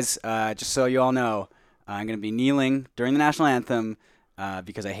 "Hey guys, just so you all know, I'm going to be kneeling during the national anthem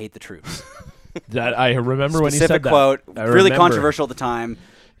because I hate the troops." That I remember when he said Specific that. quote, I really remember. controversial at the time.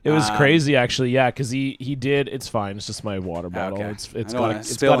 It was crazy, actually. Yeah, because he did. It's fine. It's just my water bottle. Okay. It's I don't got wanna it's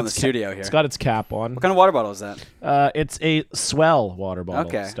spill got in its the studio here. It's got its cap on. What kind of water bottle is that? It's a Swell water bottle.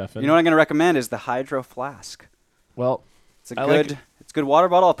 Okay. Stefan. You know what I'm going to recommend is the Hydro Flask. Well, It's I like it. It's a good water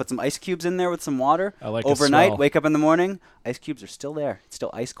bottle. I'll put some ice cubes in there with some water. I like a overnight. Swell. Wake up in the morning, ice cubes are still there. It's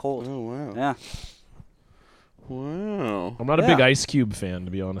still ice cold. Oh wow! Yeah. Wow. I'm not a big Ice Cube fan,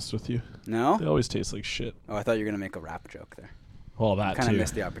 to be honest with you. No? They always taste like shit. Oh, I thought you were going to make a rap joke there. Well, that Kind of too.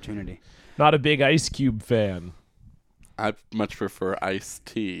 missed the opportunity. Not a big Ice Cube fan. I much prefer iced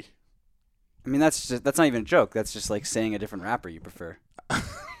tea. I mean, that's not even a joke. That's just like saying a different rapper you prefer.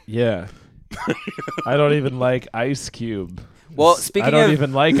 Yeah. I don't even like Ice Cube. Well, I don't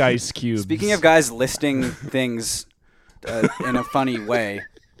even like Ice Cube. Speaking of guys listing things in a funny way,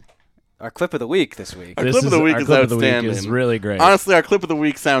 our clip of the week this week. Our clip of the week is outstanding. Is really great. Honestly, our clip of the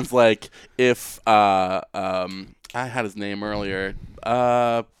week sounds like if I had his name earlier.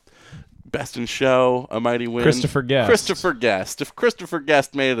 Best in Show, A Mighty Win. Christopher Guest. Christopher Guest. If Christopher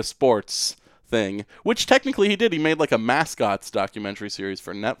Guest made a sports thing, which technically he did. He made like a mascots documentary series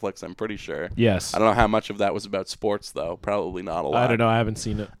for Netflix, I'm pretty sure. Yes. I don't know how much of that was about sports, though. Probably not a lot. I don't know. I haven't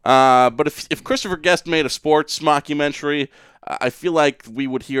seen it. But if Christopher Guest made a sports mockumentary, I feel like we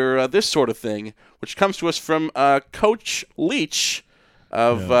would hear this sort of thing, which comes to us from Coach Leach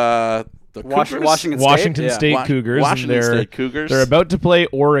of the Cougars? Washington State Cougars. Washington and State Cougars. They're about to play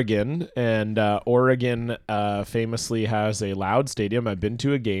Oregon, and Oregon famously has a loud stadium. I've been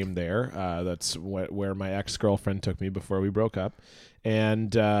to a game there. That's where my ex-girlfriend took me before we broke up.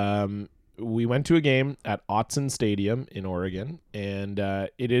 And we went to a game at Autzen Stadium in Oregon, and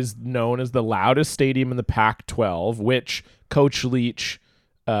it is known as the loudest stadium in the Pac-12, which Coach Leach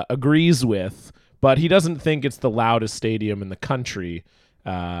agrees with, but he doesn't think it's the loudest stadium in the country.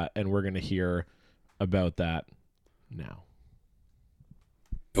 And we're going to hear about that now.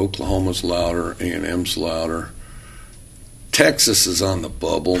 Oklahoma's louder, A&M's louder. Texas is on the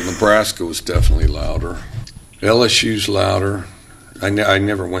bubble. Nebraska was definitely louder. LSU's louder. I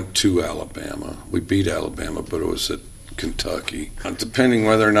never went to Alabama. We beat Alabama, but it was at Kentucky. Depending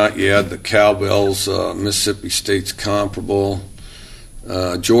whether or not you had the cowbells, Mississippi State's comparable.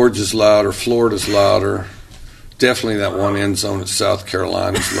 Georgia's louder. Florida's louder. Definitely that one end zone at South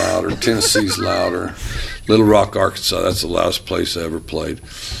Carolina's louder. Tennessee's louder. Little Rock, Arkansas, that's the loudest place I ever played.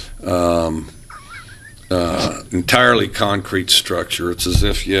 Entirely concrete structure. It's as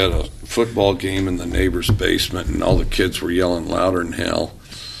if you had a football game in the neighbor's basement and all the kids were yelling louder than hell.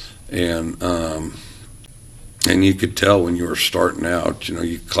 And you could tell when you were starting out,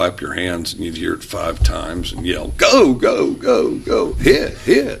 you clap your hands and you'd hear it 5 times and yell, go, go, go, go, hit,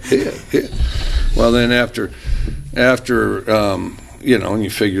 hit, hit, hit. Well, then after and you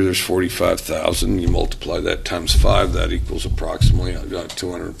figure there's 45,000, you multiply that times 5, that equals approximately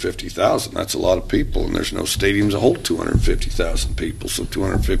 250,000. That's a lot of people, and there's no stadiums that hold 250,000 people, so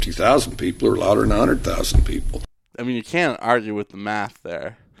 250,000 people are louder than 100,000 people. I mean, you can't argue with the math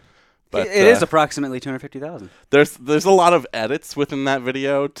there. But it is approximately 250,000. There's a lot of edits within that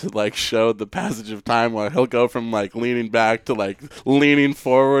video to like show the passage of time where he'll go from like leaning back to like leaning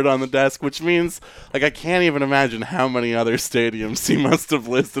forward on the desk, which means like I can't even imagine how many other stadiums he must have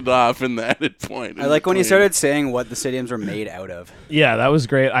listed off in the edit point. I like when he started saying what the stadiums were made out of. Yeah, that was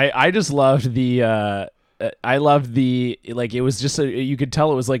great. I just loved the. I loved the like it was just you could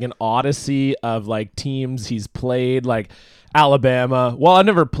tell it was like an odyssey of like teams he's played, like Alabama. Well, I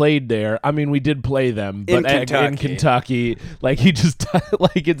never played there. I mean, we did play them, but in Kentucky, like he just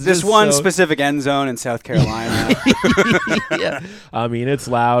like it's this just one specific end zone in South Carolina. Yeah, I mean it's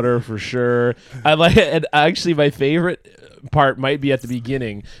louder for sure. I like, and actually my favorite part might be at the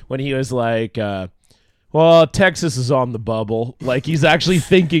beginning when he was like. Well, Texas is on the bubble. Like he's actually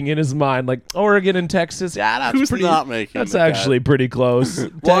thinking in his mind, like Oregon and Texas. Yeah, that's Who's pretty. not making That's the actually pretty close.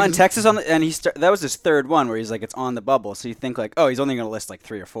 Well, and Texas on the, and that was his third one where he's like, it's on the bubble. So you think like, oh, he's only going to list like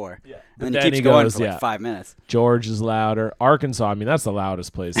 3 or 4. Yeah. And then he keeps going for like 5 minutes. George is louder. Arkansas. I mean, that's the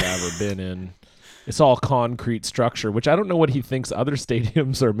loudest place I've ever been in. It's all concrete structure, which I don't know what he thinks other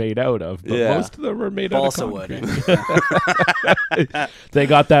stadiums are made out of, but most of them are made out of concrete. They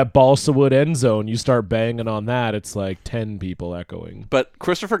got that balsa wood end zone. You start banging on that, it's like 10 people echoing. But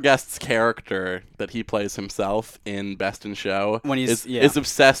Christopher Guest's character that he plays himself in Best in Show when is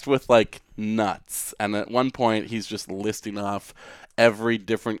obsessed with like nuts, and at one point he's just listing off every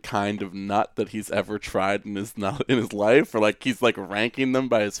different kind of nut that he's ever tried in his life, or like he's like ranking them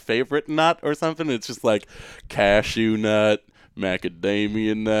by his favorite nut or something. It's just like cashew nut,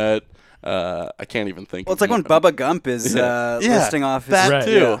 macadamia nut. I can't even think. Well, it's like when Bubba Gump is listing off his that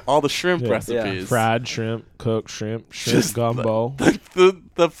too. All the shrimp recipes, fried shrimp, cooked shrimp, just gumbo.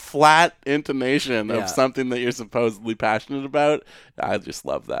 The flat intonation of something that you're supposedly passionate about. I just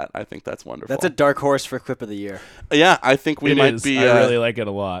love that. I think that's wonderful. That's a dark horse for clip of the year. Yeah, I think we might be. I really like it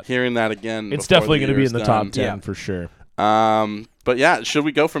a lot. Hearing that again, it's definitely going to be in the top 10 for sure. But yeah, should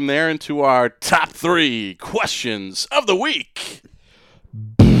we go from there into our top 3 questions of the week?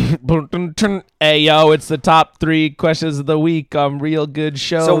 Hey yo, it's the top 3 questions of the week on Real Good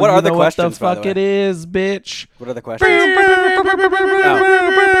Show. So what are the questions? What the fuck it is, bitch? What are the questions?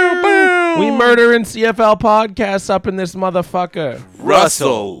 We murder in CFL podcasts up in this motherfucker.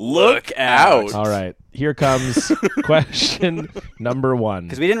 Russell, look out! All right, here comes question number 1.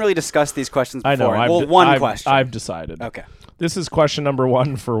 Because we didn't really discuss these questions before. I know. One question. I've decided. Okay. This is question number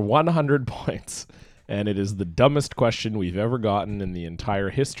 1 for 100 points. And it is the dumbest question we've ever gotten in the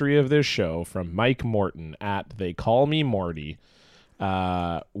entire history of this show from Mike Morton at They Call Me Morty.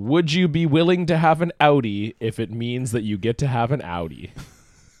 Would you be willing to have an Audi if it means that you get to have an Audi?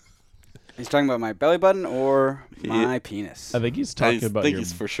 He's talking about my belly button or my penis? I think he's talking about your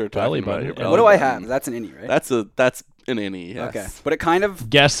he's for sure belly talking button. about your belly What do button. I have? That's an innie, right? That's an innie, yes. Okay. But it kind of...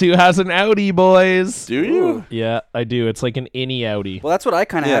 Guess who has an Audi, boys? Do you? Ooh. Yeah, I do. It's like an innie Audi. Well, that's what I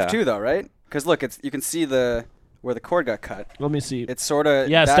kind of have too, though, right? Because look, you can see where the cord got cut. Let me see. It's sort of...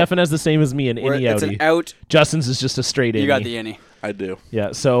 Yeah, Stefan has the same as me, an innie it's Audi. An out. Justin's is just a straight innie. You got the innie. I do.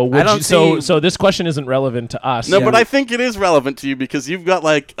 Yeah, so so this question isn't relevant to us. No, but I think it is relevant to you because you've got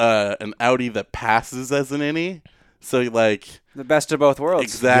like an Audi that passes as an innie. So like the best of both worlds.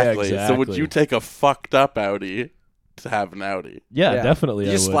 Exactly. Yeah, So would you take a fucked up Audi to have an Audi? Yeah, definitely.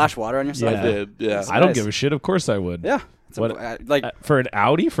 Did you splash water on yourself? I did. Yeah. I don't give a shit. Of course I would. Yeah. For an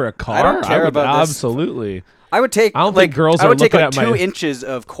Audi, for a car, I don't care about this. Absolutely. I would take. I don't think girls are looking at my 2 inches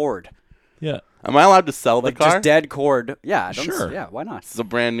of cord. Yeah. Am I allowed to sell the car? Just dead cord. Yeah. Sure. Yeah. Why not? It's a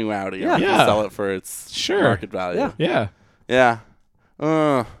brand new Audi. Yeah. I can sell it for its market value. Yeah. Yeah.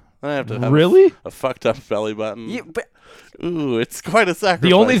 Yeah. I have to have a fucked up belly button. Yeah, but ooh, it's quite a sacrifice.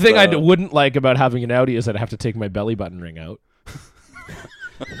 The only thing I wouldn't like about having an Audi is that I have to take my belly button ring out.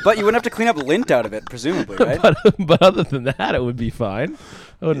 But you wouldn't have to clean up lint out of it, presumably, right? but other than that, it would be fine.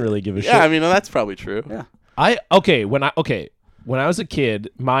 I wouldn't really give a shit. Yeah, I mean that's probably true. Yeah. When I was a kid,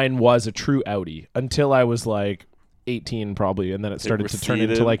 mine was a true Audi until I was like 18 probably, and then it started to turn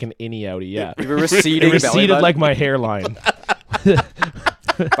into like an innie Audi. Yeah. You were receding. It receded like my hairline.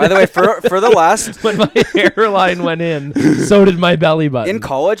 By the way, for the last... When my hairline went in, so did my belly button. In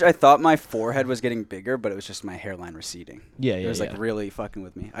college, I thought my forehead was getting bigger, but it was just my hairline receding. Yeah, It was like really fucking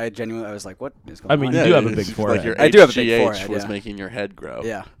with me. I was like, what is going on? I mean, you do have a big forehead. Like your I do have a big forehead, was yeah. making your head grow.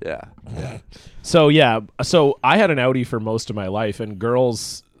 Yeah. Yeah. So I had an Audi for most of my life, and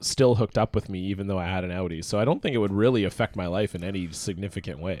girls still hooked up with me even though I had an Audi. So I don't think it would really affect my life in any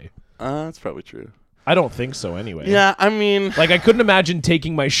significant way. That's probably true. I don't think so anyway. Yeah, I mean, Like, I couldn't imagine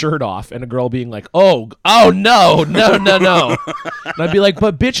taking my shirt off and a girl being like, oh, no. And I'd be like,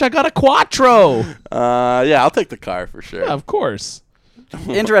 but bitch, I got a Quattro. yeah, I'll take the car for sure. Yeah, of course.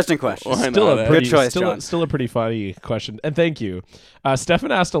 Interesting question. Why Still not, a eh? pretty, Good choice, still, John. still a pretty funny question. And thank you.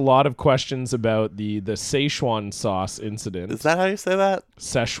 Stefan asked a lot of questions about the Szechuan sauce incident. Is that how you say that?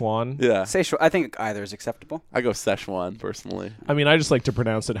 Szechuan. Yeah. I think either is acceptable. I go Szechuan, personally. I mean, I just like to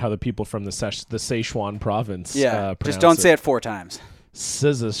pronounce it how the people from the Szechuan province Yeah, pronounce just don't say it 4 times.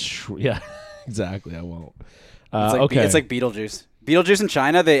 Yeah, exactly. I won't. It's like okay. it's like Beetlejuice. Beetlejuice in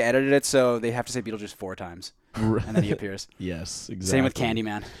China, they edited it so they have to say Beetlejuice 4 times, and then he appears. Yes, exactly. Same with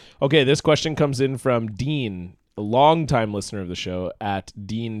Candyman. Okay, this question comes in from Dean, a longtime listener of the show, at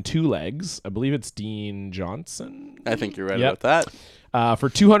Dean Two Legs. I believe it's Dean Johnson. I think you're right Yep. about that. For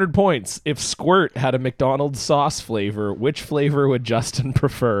 200 points, if Squirt had a McDonald's sauce flavor, which flavor would Justin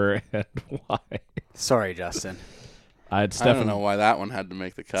prefer and why? Sorry, Justin. I don't know why that one had to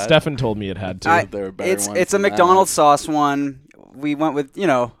make the cut. Stefan told me it had to. There were better ones It's a than that. McDonald's sauce one. We went with,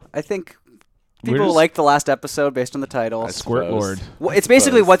 I think people just- liked the last episode based on the title. Squirt suppose. Lord. Well, it's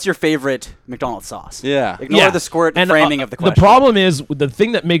basically what's your favorite McDonald's sauce? Yeah. Ignore the squirt And, framing of the question. The problem is, the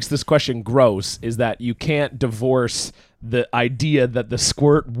thing that makes this question gross is that you can't divorce the idea that the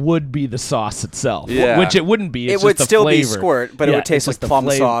squirt would be the sauce itself. Yeah. Which it wouldn't be. It's it would just the still be flavor. squirt, but it Yeah, would taste it's like the plum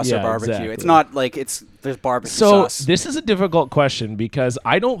flavor- sauce or yeah, barbecue. exactly. It's not like there's barbecue So sauce. this is a difficult question because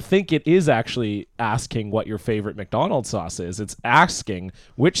I don't think it is actually asking what your favorite McDonald's sauce is. It's asking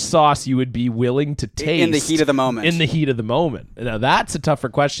which sauce you would be willing to taste in the heat of the moment. In the heat of the moment. Now that's a tougher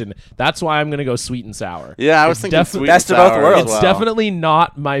question. That's why I'm going to go sweet and sour. Yeah, I was It's thinking defi- sweet Best and of both sour worlds. as It's well. definitely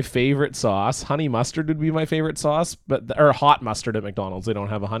not my favorite sauce. Honey mustard would be my favorite sauce, or hot mustard at McDonald's. They don't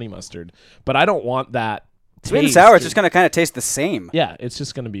have a honey mustard, but I don't want that. Sweet and taste. sour is just going to kind of taste the same. Yeah, it's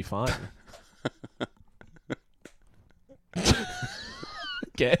just going to be fine.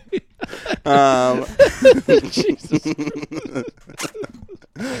 Okay.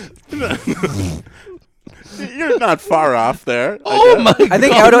 You're not far off there. Oh my! I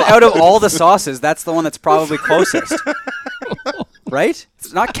think out of all the sauces, that's the one that's probably closest. Right?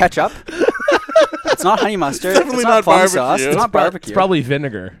 It's not ketchup. It's not honey mustard. definitely It's not not plum barbecue. sauce. It's not barbecue. It's probably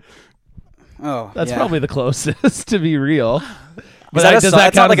vinegar. Oh, That's yeah. probably the closest, to be real. But that a does sau- that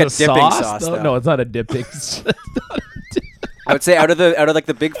it's not count like as a dipping sauce? sauce, though. No, it's not a dipping. I would say out of like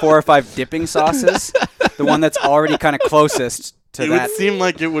the big 4 or 5 dipping sauces, the one that's already kind of closest to It that would seem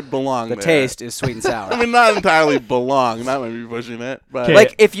like it would belong the there. taste is sweet and sour. I mean, not entirely belong. That might be pushing it. But Okay.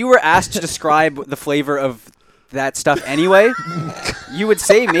 Like if you were asked to describe the flavor of that stuff anyway, you would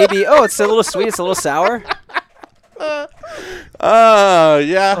say maybe, oh, it's a little sweet, it's a little sour.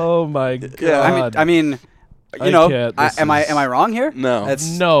 yeah. Oh my god! Yeah. I mean, I you know, can't. This am is- I wrong here? No.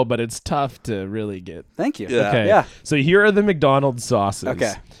 That's no, but it's tough to really get. thank you. Yeah. Okay, Yeah. So here are the McDonald's sauces.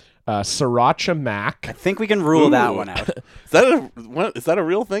 Okay. Sriracha I Mac. think we can rule that Ooh. one out. Is that a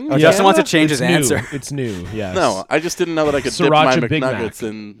real thing? Oh, in Justin wants to Canada? change It's his new. answer. It's new. Yes. No, I just didn't know that I could dip my Sriracha Big Mac. McNuggets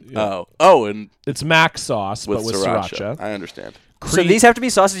in. Yeah. And It's Mac sauce, with but with sriracha. sriracha. I understand. So these have to be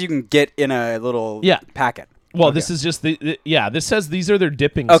sauces you can get in a little Yeah. packet. Well, Okay. this is just yeah. This says these are their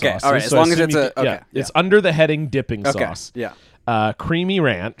dipping Okay, sauces. all right, as so I long as assume it's you a- can- yeah, okay, it's under the heading dipping Okay. sauce. Yeah. Creamy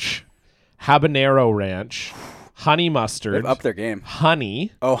ranch, habanero ranch, honey mustard, They've upped their game.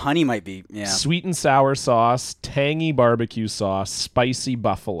 honey, Oh, honey might be. Yeah. sweet and sour sauce, tangy barbecue sauce, spicy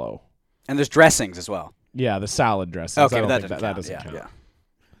buffalo. And there's dressings as well. Yeah, the salad dressings. Okay, I don't that think doesn't that count. doesn't Yeah, count. yeah.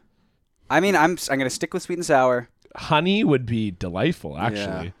 I mean, I'm going to stick with sweet and sour. Honey would be delightful,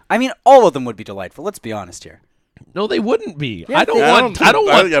 actually. Yeah. I mean, all of them would be delightful. Let's be honest here. No, they wouldn't be. Yeah, I don't I want. don't I don't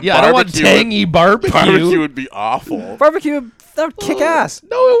think- want. yeah, Yeah, I don't want barbecue tangy barbecue. Barbecue would be awful. Barbecue, that would kick ass.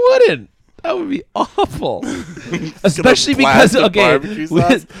 No, it wouldn't. That would be awful. Especially because Blast of okay, barbecue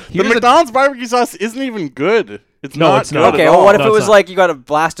sauce. The here's a- McDonald's barbecue sauce isn't even good. It's No, not it's good not. Okay, at well, all. what if No, it it's was not. like you got to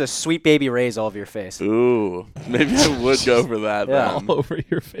blast a sweet baby Ray's all over your face? Ooh, maybe I would go for that. Yeah. then. all over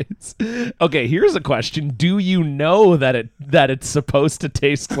your face. Okay, here's a question: do you know that it's supposed to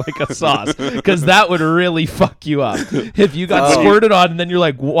taste like a sauce? Because that would really fuck you up if you got Oh. squirted on, and then you're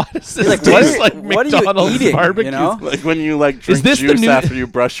like, "What is this? Like, taste what like are you McDonald's eating, barbecue?" you know? Like when you like drink this the juice new- after you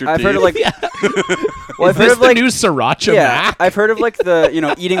brush your I've teeth. heard of like, Yeah. well, I've Is heard this of the like, new sriracha yeah, mac? I've heard of like the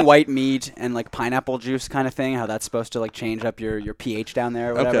eating white meat and like pineapple juice kind of thing. How that's supposed to like change up your pH down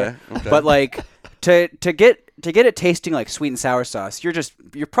there or whatever. Okay. But like to get it tasting like sweet and sour sauce,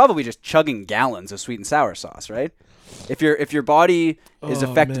 you're probably just chugging gallons of sweet and sour sauce, right? If your body is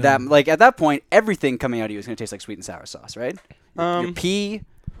Oh, affected man. that like at that point, everything coming out of you is going to taste like sweet and sour sauce, right? Your pee,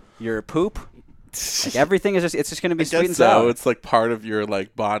 your poop, Like everything is it's just going to be I sweet guess and so. sour. It's like part of your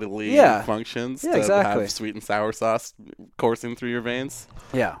like bodily functions Yeah, to exactly. have sweet and sour sauce coursing through your veins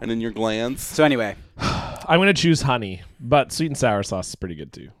Yeah. and in your glands. So anyway, I'm going to choose honey, but sweet and sour sauce is pretty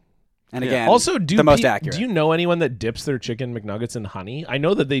good too. and Yeah. again, Also, the most accurate. do you know anyone that dips their chicken McNuggets in honey? I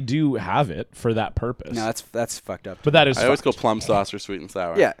know that they do have it for that purpose. No, that's fucked up. but that is I always go fucked. plum sauce or sweet and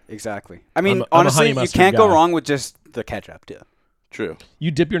sour. Yeah, exactly. I mean, I'm a honestly, honey you mustard can't go guy. wrong with just the ketchup, too. True.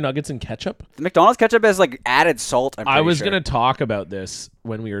 You dip your nuggets in ketchup? The McDonald's ketchup has like added salt. I was going to talk about this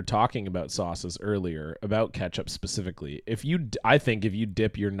when we were talking about sauces earlier, about ketchup specifically. I think if you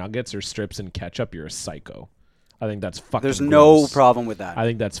dip your nuggets or strips in ketchup, you're a psycho. I think that's fucking There's no gross. problem with that. I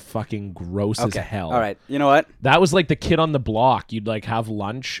think that's fucking gross as hell. All right. You know what? That was like the kid on the block. You'd like have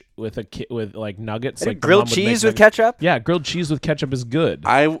lunch with with like nuggets, like the Grilled mom would cheese make with ketchup? Yeah, grilled cheese with ketchup is good.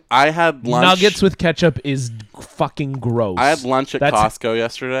 I had lunch. Nuggets with ketchup is fucking gross. I had lunch at That's- Costco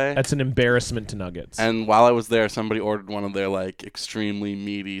yesterday. That's an embarrassment to nuggets. And while I was there, somebody ordered one of their like extremely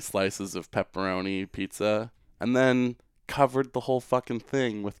meaty slices of pepperoni pizza, and then covered the whole fucking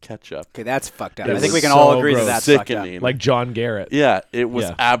thing with ketchup. Okay, that's fucked up. It I think we was can all so agree gross. that that's fucked Sickening. up. like John Garrett. Yeah, it was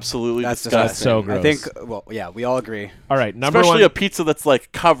Yeah. absolutely That's disgusting. disgusting. so gross. I think. Well, yeah, we all agree. All right, number Especially one. a pizza that's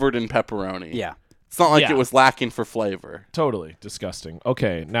like covered in pepperoni. Yeah. It's not like Yeah. it was lacking for flavor. Totally disgusting.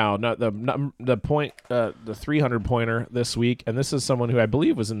 Okay, now the point, the 300 pointer this week, and this is someone who I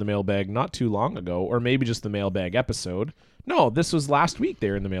believe was in the mailbag not too long ago, or maybe just the mailbag episode. No, this was last week. They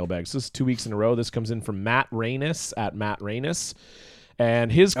were in the mailbag. So this is 2 weeks in a row. This comes in from Matt Rainis at Matt Rainis,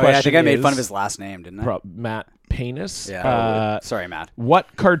 and his question. Yeah, I think I made is- fun of his last name, didn't I? Matt Panis. Yeah. Sorry, Matt. What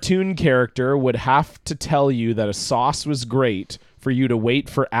cartoon character would have to tell you that a sauce was great for you to wait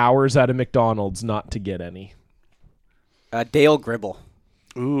for hours at a McDonald's not to get any? Dale Gribble.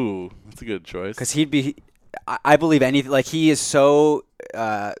 Ooh, that's a good choice. Because he'd be, I believe anything. Like he is so,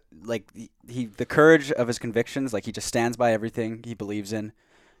 like the courage of his convictions. Like he just stands by everything he believes in.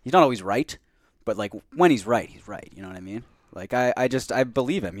 He's not always right, but like when he's right, he's right. You know what I mean? Like I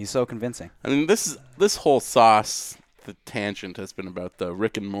believe him. He's so convincing. I mean, this whole sauce, the tangent has been about the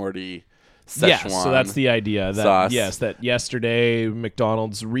Rick and Morty Szechuan Yes, so that's the idea. That sauce. yes, that yesterday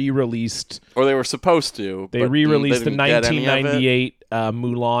McDonald's re-released. Or they were supposed to. They but re-released the didn't get any of it. 1998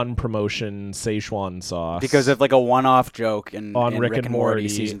 Mulan promotion Szechuan sauce Because of like a one-off joke in Rick and Morty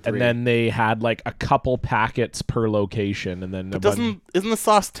season 3. and then they had like a couple packets per location, and then But isn't the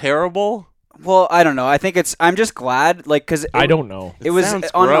sauce terrible? Well, I don't know. I think I'm just glad, like, because I don't know. It was sounds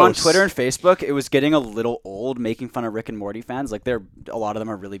on gross. Twitter and Facebook. It was getting a little old, making fun of Rick and Morty fans. Like, a lot of them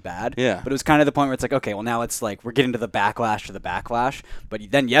are really bad. Yeah. But it was kind of the point where it's like, okay, well now it's like we're getting to the backlash to the backlash. But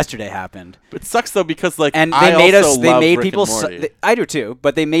then yesterday happened, It sucks though because like and I they made also us. They love made Rick people. and Morty. I do too.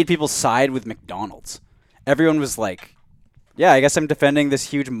 But they made people side with McDonald's. Everyone was like, "Yeah, I guess I'm defending this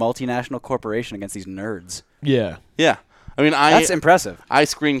huge multinational corporation against these nerds." Yeah. Yeah. I mean, That's impressive. I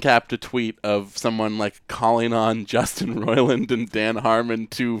screen capped a tweet of someone like calling on Justin Roiland and Dan Harmon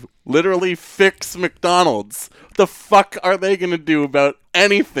to literally fix McDonald's. What the fuck are they going to do about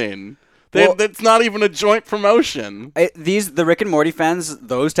anything? Well- That's not even a joint promotion. The Rick and Morty fans,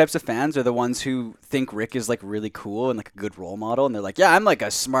 those types of fans are the ones who think Rick is like really cool and like a good role model, and they're like, yeah, I'm like a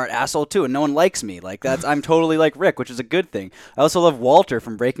smart asshole too, and no one likes me. Like I'm totally like Rick, which is a good thing. I also love Walter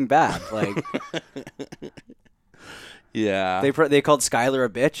from Breaking Bad. Like Yeah. they called Skylar a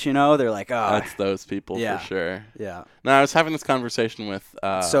bitch, you know? They're like, oh, That's those people Yeah. for sure. yeah, No, I was having this conversation with so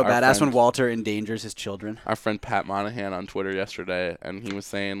our badass when friend- Walter endangers his children. our friend Pat Monahan on Twitter yesterday, and he was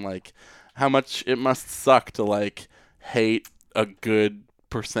saying like how much it must suck to like hate a good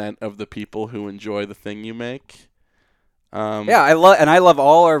percent of the people who enjoy the thing you make. Yeah, I love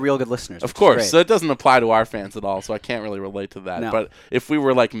all our real good listeners. Of which is course, great. so it doesn't apply to our fans at all, so I can't really relate to that. No. But if we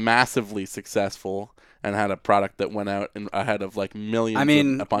were like massively successful and had a product that went out ahead of like millions, I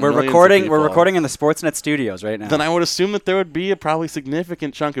mean, upon we're millions of recording people, in the Sportsnet studios right now. then I would assume that there would be a probably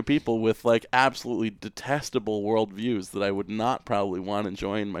significant chunk of people with like absolutely detestable worldviews that I would not probably want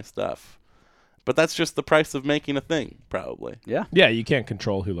enjoying my stuff. But that's just the price of making a thing, probably. yeah. Yeah, you can't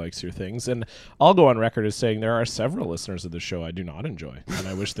control who likes your things. And I'll go on record as saying there are several listeners of the show I do not enjoy, and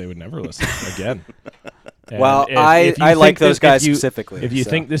I wish they would never listen again. And Well, if you I like think those that- guys if you- specifically. If you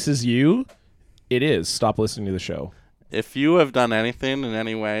so. think this is you, it is. Stop listening to the show. If you have done anything in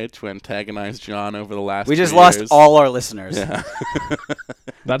any way to antagonize John over the last we just 2 lost years, all our listeners. Yeah.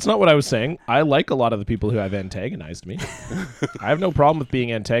 That's not what I was saying. I like a lot of the people who have antagonized me. I have no problem with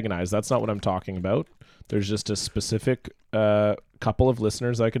being antagonized. That's not what I'm talking about. There's just a specific couple of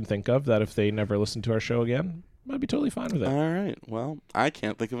listeners I can think of that if they never listen to our show again, I'd be totally fine with it. All right. Well, I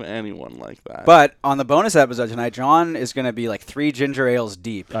can't think of anyone like that. But on the bonus episode tonight, John is going to be like 3 ginger ales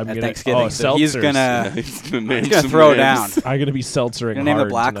deep at Thanksgiving. So he's seltzers. gonna he's gonna he's gonna throw down. I'm gonna be seltzering Gonna name the hard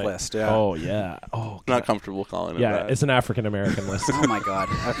blacklist. tonight. Yeah. Oh yeah. Oh, Not God. comfortable calling it Yeah, that. it's an African American list. Oh my God.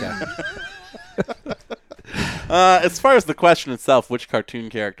 Okay. As far as the question itself, which cartoon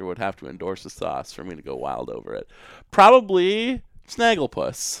character would have to endorse a sauce for me to go wild over it? Probably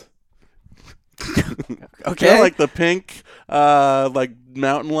Snagglepuss. Okay. Like the pink, like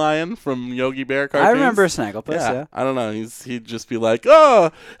mountain lion from Yogi Bear cartoons. I remember Snagglepuss. Yeah. I don't know. He'd just be like,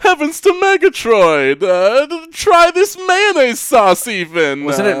 "Oh, heavens to Megatroid! Try this mayonnaise sauce, even."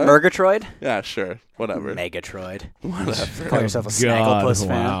 Wasn't it Murgatroyd? Yeah, sure. Whatever. Megatroid. Whatever. Call yourself a God, Snagglepuss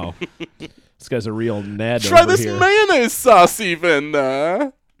fan. wow. This guy's a real Ned Try over this here. mayonnaise sauce, even.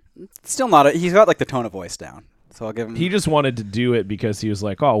 Still not. He's got like the tone of voice down. So I'll give him. He just wanted to do it because he was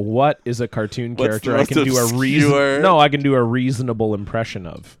like, "Oh, what is a cartoon What's character the I can most do a obscure- I can do a reasonable impression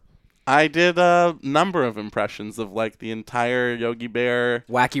of." I did a number of impressions of like the entire Yogi Bear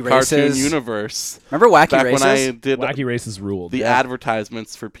Wacky cartoon Races. universe. Remember Wacky Back Races? when I did Wacky Races ruled. the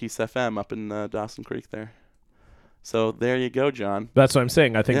advertisements for Peace FM up in Dawson Creek there. So there you go, John. That's what I'm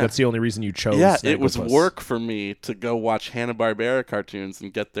saying. I think Yeah. that's the only reason you chose. Yeah, it was Snagglepuss. work for me to go watch Hanna-Barbera cartoons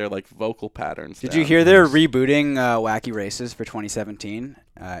and get their like vocal patterns. Did down. you hear they're rebooting Wacky Races for 2017?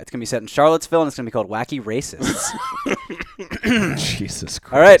 It's going to be set in Charlottesville, and it's going to be called Wacky Races. Jesus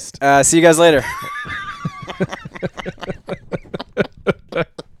Christ. All right. See you guys later.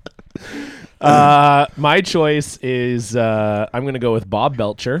 My choice is I'm going to go with Bob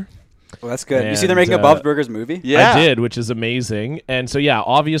Belcher. Well, that's good. You see they're And, making a Bob's Burgers movie? Yeah. I did, which is amazing. And so yeah,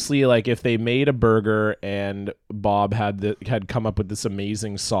 obviously, like if they made a burger and Bob had come up with this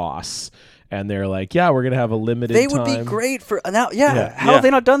amazing sauce, and they're like, yeah, we're gonna have a limited. They would be time. great for now. Yeah. How Yeah. have they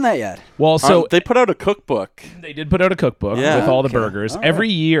not done that yet? Well, so they put out a cookbook. they did put out a cookbook Yeah. with all the Okay. burgers. All right. Every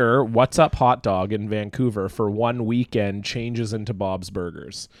year, What's Up Hot Dog in Vancouver for one weekend changes into Bob's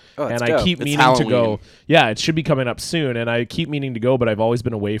Burgers. Oh, that's and I dope. keep It's meaning to go. Halloween. Yeah, it should be coming up soon. And I keep meaning to go, but I've always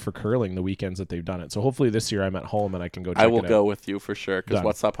been away for curling the weekends that they've done it. So hopefully this year I'm at home and I can go check I will it out. go with you for sure because Done.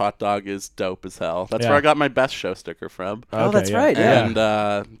 What's Up Hot Dog is dope as hell. That's Yeah. where I got my best show sticker from. Oh, Okay, that's right. Yeah. And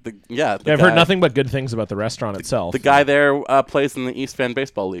the I've heard nothing but good things about the restaurant itself. The guy there plays in the East Van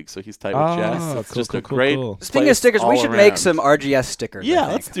Baseball League, so he's tight with Oh, Jess. It's cool, just a cool, great. cool. Speaking of place stickers, we all should make around. some RGS stickers. Yeah, I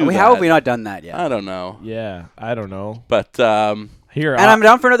think. let's do How have that. we not done that yet? I don't know, Yeah, I don't know. but Here, And I'm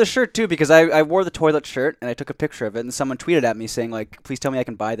down for another shirt too because I wore the toilet shirt and I took a picture of it and someone tweeted at me saying like, please tell me I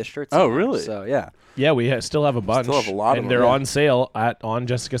can buy this shirt. Oh, somewhere." really? So yeah. yeah, we still have a bunch. Still have a lot of and them, they're yeah. on sale on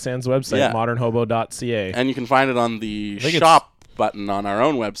Jessica Sand's website, Yeah. modernhobo.ca. and you can find it on the think it's- shop button on our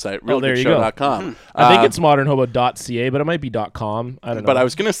own website, Oh, there you go. realgoodshow.com. I think it's modernhobo.ca, but it might be .com. I don't know. But I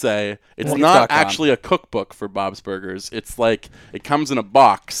was gonna say it's Well, not it's .com. actually a cookbook for Bob's Burgers. It's like it comes in a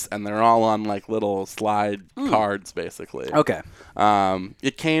box, and they're all on like little slide cards, basically. Okay.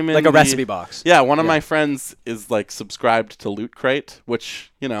 It came in Like a the- recipe box. Yeah, one of my friends is like subscribed to Loot Crate,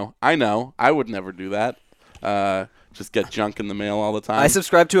 which I would never do that. Just get junk in the mail all the time. I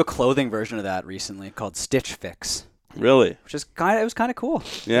subscribed to a clothing version of that recently called Stitch Fix, Really? which is it was kind of cool.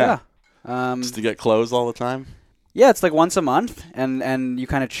 Yeah. Yeah. Just to get clothes all the time. Yeah, it's like once a month, and you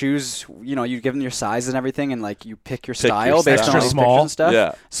kind of choose. You give them your size and everything, and like you pick your style your based style. on Extra all these small? pictures and stuff.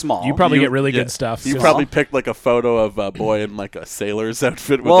 Yeah. Small. you probably You- get really yeah. good stuff. You so- probably picked like a photo of a boy in like a sailor's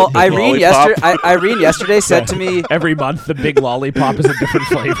outfit with Well, a big Irene lollipop. Irene yesterday said to me. Every month, the big lollipop is a different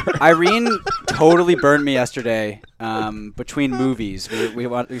flavor. Irene totally burned me yesterday between movies.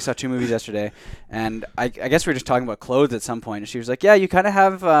 We saw 2 movies yesterday, and I guess we were just talking about clothes at some point. And she was like, "Yeah, you kind of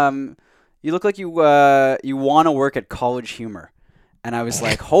have. You look like you want to work at College Humor," and I was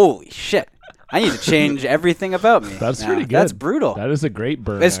like, "Holy shit! I need to change everything about me." That's now. pretty good. That's brutal. That is a great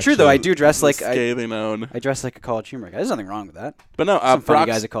burn. It's true though. I actually. do dress like scathing own. I dress like a College Humor guy. There's nothing wrong with that. But no, Some funny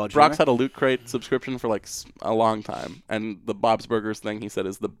Brock's, guys at College Brock's Humor. had a Loot Crate subscription for like a long time, and the Bob's Burgers thing he said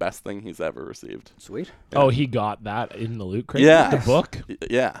is the best thing he's ever received. Sweet. Oh, he got that in the Loot Crate? Yeah. The book?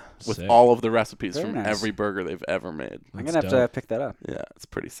 Yeah, with Sick. all of the recipes Very from nice. every burger they've ever made. I'm That's gonna have to pick that up. Yeah, it's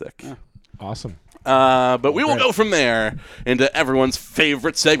pretty sick. Awesome. But we will Great. go from there into everyone's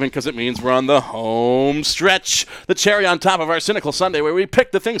favorite segment because it means we're on the home stretch. The cherry on top of our Cynical Sunday where we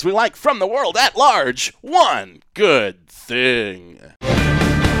pick the things we like from the world at large. One good thing.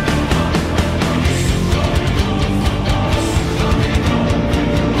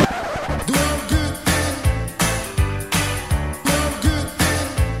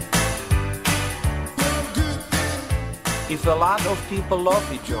 If a lot of people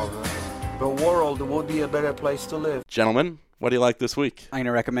love each other, the world would be a better place to live. Gentlemen, what do you like this week? I'm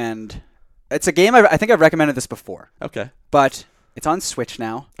gonna recommend It's a game I think I've recommended this before. Okay. But it's on Switch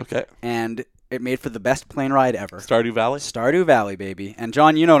now. Okay. And it made for the best plane ride ever. Stardew Valley? Stardew Valley, baby. And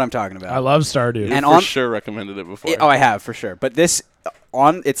John, you know what I'm talking about. I love Stardew. You And for sure recommended it before. I have, for sure. But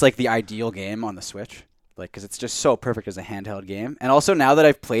it's like the ideal game on the Switch. Like, because it's just so perfect as a handheld game. And also, now that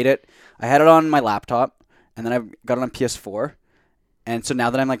I've played it, I had it on my laptop, and then I've got it on PS4. And so now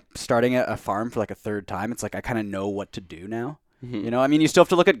that I'm like starting a farm for like a third time, it's like I kind of know what to do now. Mm-hmm. You know, I mean, you still have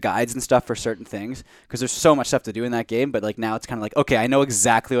to look at guides and stuff for certain things because there's so much stuff to do in that game. But like now it's kind of like, okay, I know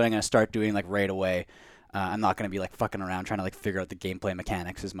exactly what I'm going to start doing like right away. I'm not going to be like fucking around trying to like figure out the gameplay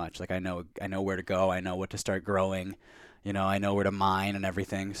mechanics as much. Like I know where to go. I know what to start growing. You know, I know where to mine and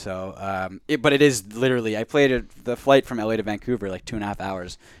everything. So, but it is literally, I played the flight from LA to Vancouver, like 2.5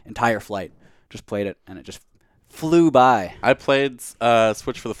 hours, entire flight. Just played it, and it just flew by. I played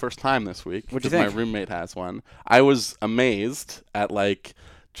Switch for the first time this week. What'd you think? My roommate has one. I was amazed at like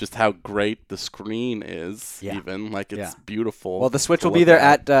just how great the screen is. Yeah. Even like it's Yeah. beautiful. Well, the Switch to will be look there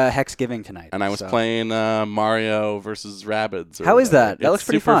at. at Hexgiving tonight. And I was playing Mario versus Rabbids. How is that? That looks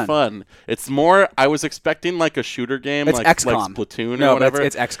pretty super fun. It's more. I was expecting like a shooter game, It's like XCOM. Splatoon No, or but whatever.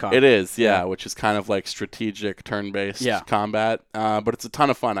 it's XCOM. It is, yeah, Yeah. which is kind of like strategic turn-based Yeah. combat. But it's a ton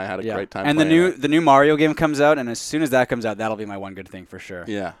of fun. I had a great time. And playing the new Mario game comes out, and as soon as that comes out, that'll be my one good thing for sure.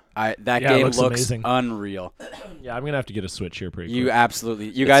 Yeah. That Yeah, it game looks looks amazing. unreal. Yeah, I'm gonna have to get a Switch here pretty You quick. absolutely,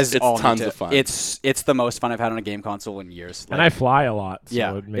 guys it's all tons need to. of fun. It's the most fun I've had on a game console in years. And I fly a lot. So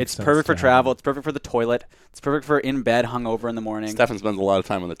yeah, it makes it's sense perfect for to have travel. it. It's perfect for the toilet. It's perfect for in bed, hungover in the morning. Stefan spends a lot of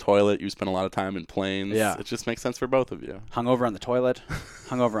time on the toilet. You spend a lot of time in planes. Yeah. It just makes sense for both of you. Hungover on the toilet,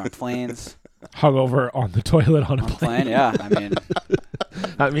 hungover on planes, Hungover on the toilet on a on a plane. plane. Yeah, I mean,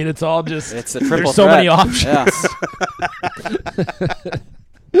 I mean, it's all just. it's a triple There's so many threat. options. Yeah.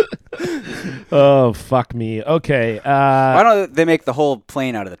 Oh, fuck me. Okay. Why don't they make the whole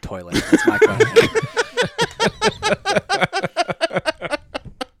plane out of the toilet? That's my question.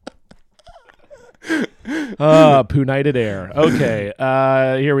 Poo-nighted air. Okay.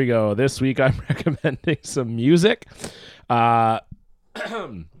 Here we go. This week I'm recommending some music.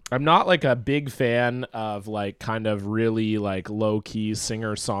 I'm not like a big fan of like kind of really like low-key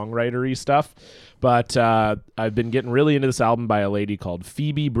singer-songwritery stuff, but I've been getting really into this album by a lady called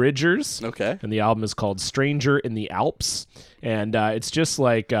Phoebe Bridgers. Okay. And the album is called Stranger in the Alps. And it's just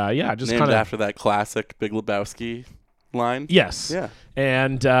like, just Named kind of... after that classic Big Lebowski line. Yes. Yeah.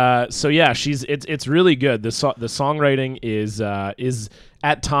 And so yeah, it's really good. The songwriting is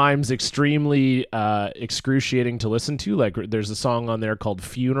at times extremely excruciating to listen to. Like there's a song on there called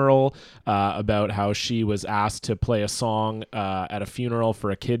Funeral about how she was asked to play a song at a funeral for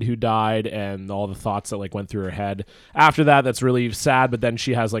a kid who died and all the thoughts that like went through her head. After that, that's really sad, but then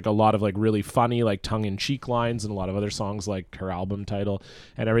she has like a lot of like really funny like tongue-in-cheek lines and a lot of other songs like her album title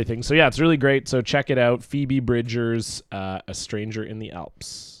and everything. So yeah, it's really great. So check it out. Phoebe Bridgers, A Stranger in the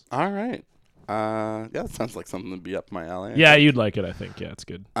Alps. All right. Yeah, that sounds like something to be up my alley. Yeah, you'd like it, I think. Yeah, it's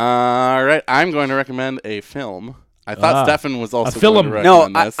good. All right. I'm going to recommend a film. I thought Stefan was also film. going to No,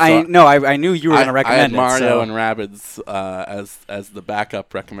 recommend this. I knew you were going to I recommend had Mario it. and Rabbids as the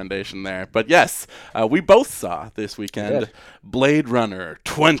backup recommendation there. But yes, we both saw this weekend did. Blade Runner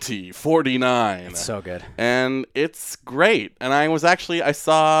 2049. It's so good. And it's great. And I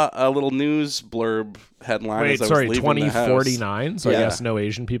saw a little news blurb headline Wait, as I was sorry, leaving the house. 2049? So Yeah. I guess no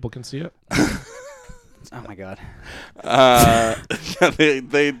Asian people can see it? Oh my god.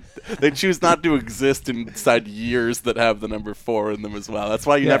 They choose not to exist inside years that have the number 4 in them as well. That's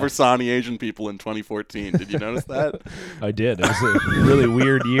why you never saw any Asian people in 2014. Did you notice that? I did. It was a really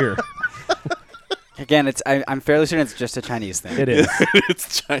weird year. Again, I'm fairly certain it's just a Chinese thing. It is.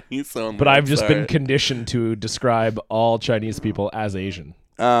 It's Chinese only. But I've just Sorry. been conditioned to describe all Chinese people as Asian.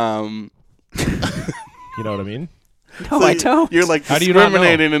 You know what I mean? No, I don't. You're like How do you not know?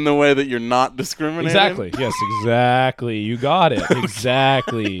 discriminating in the way that you're not discriminating. Exactly. Yes, exactly. You got it.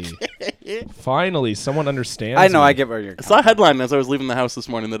 Exactly. Finally, someone understands. I know. me. I get where you're. I saw a headline as I was leaving the house this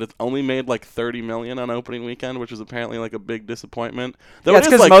morning that it only made like $30 million on opening weekend, which is apparently like a big disappointment. Though Yeah, it's it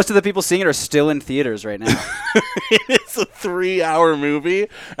is, because like, most of the people seeing it are still in theaters right now. it's a 3-hour movie,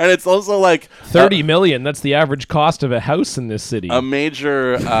 and it's also like $30 million. That's the average cost of a house in this city. a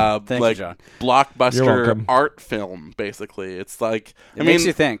major Thank you, like John. You're blockball welcome. art film. Basically, it's like It makes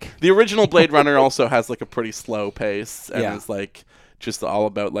you think. The original Blade Runner also has like a pretty slow pace, and Yeah. is like just all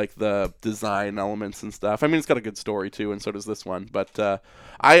about like the design elements and stuff. I mean, it's got a good story too, and so does this one. But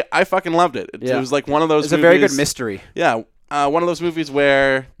I fucking loved it. It was like one of those. It's a movies, very good mystery. Yeah, one of those movies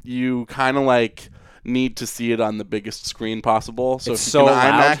where you kind of like need to see it on the biggest screen possible. So It's if you so can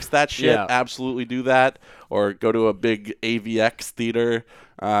loud. IMAX that shit, Yeah. absolutely do that, or go to a big AVX theater.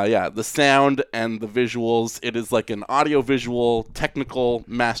 The sound and the visuals. It is like an audio-visual, technical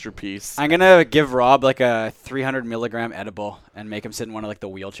masterpiece. I'm gonna give Rob like a 300 milligram edible and make him sit in one of like the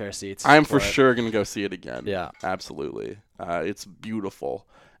wheelchair seats. I'm for sure gonna go see it again. Yeah, absolutely. It's beautiful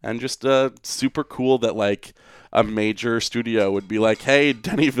and just super cool that like a major studio would be like, hey,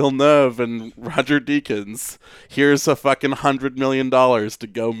 Denis Villeneuve and Roger Deakins, here's a fucking $100 million to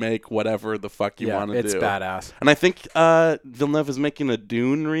go make whatever the fuck you want to do. It's badass. And I think Villeneuve is making a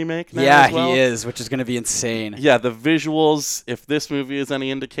Dune remake now Yeah, as well. he is, which is going to be insane. Yeah, the visuals, if this movie is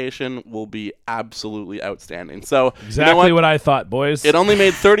any indication, will be absolutely outstanding. So exactly what I thought, boys. It only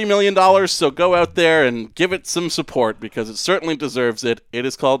made $30 million, so go out there and give it some support because it certainly deserves it. It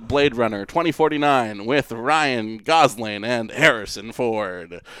is called Blade Runner 2049 with Ryan Gosling and Harrison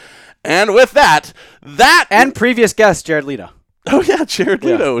Ford. And with that and previous guest Jared Leto. Oh yeah, Jared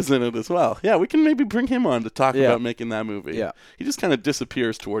Leto is in it as well. Yeah, we can maybe bring him on to talk about making that movie. Yeah, he just kind of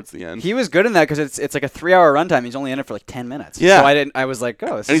disappears towards the end. He was good in that because it's like a 3-hour runtime. He's only in it for like 10 minutes. Yeah, so I was like,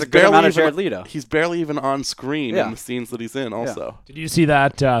 oh, this is a good amount of Jared Leto. He's barely even on screen in the scenes that he's in. Also, did you see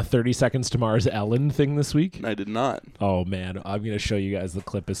that 30 Seconds to Mars Ellen thing this week? I did not. Oh man, I'm gonna show you guys the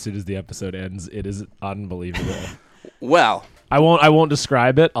clip as soon as the episode ends. It is unbelievable. Well, I won't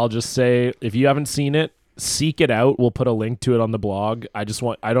describe it. I'll just say if you haven't seen it, seek it out. We'll put a link to it on the blog. I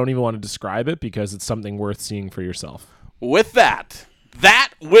don't even want to describe it because it's something worth seeing for yourself. With that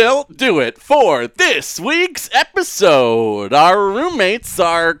will do it for this week's episode. Our roommates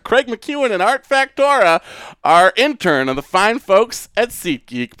are Craig McEwen and Art Factora. Our intern are the fine folks at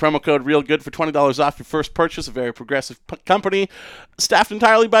SeatGeek. Promo code RealGood for $20 off your first purchase. A very progressive company, staffed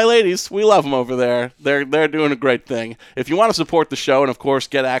entirely by ladies. We love them over there. They're doing a great thing. If you want to support the show and, of course,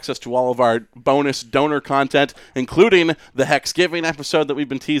 get access to all of our bonus donor content, including the Hexgiving episode that we've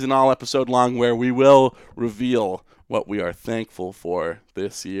been teasing all episode long, where we will reveal what we are thankful for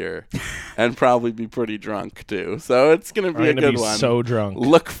this year and probably be pretty drunk too. So it's going to be a good one. So drunk.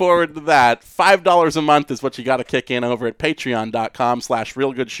 Look forward to that. $5 a month is what you got to kick in over at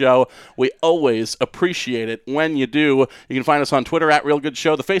patreon.com/realgoodshow. We always appreciate it when you do. You can find us on Twitter at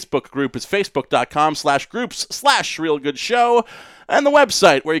realgoodshow. The Facebook group is facebook.com/groups/realgoodshow. And the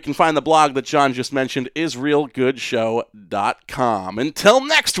website where you can find the blog that John just mentioned is realgoodshow.com. Until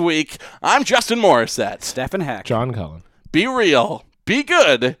next week, I'm Justin Morissette. Stephen Heck. John Cullen. Be real. Be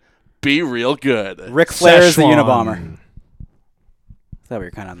good. Be real good. Ric Flair is the Unabomber. I thought we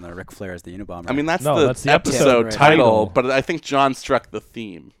were kind of on the Ric Flair is the Unabomber. I mean, that's the episode title, but I think John struck the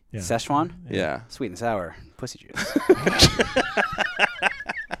theme. Yeah. Szechuan? Yeah. Sweet and sour. Pussy juice.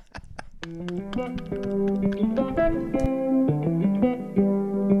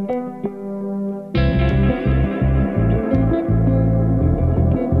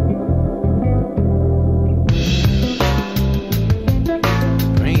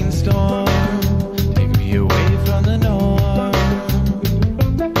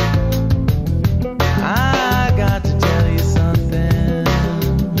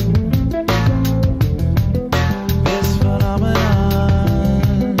 This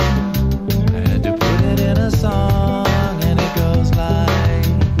phenomenon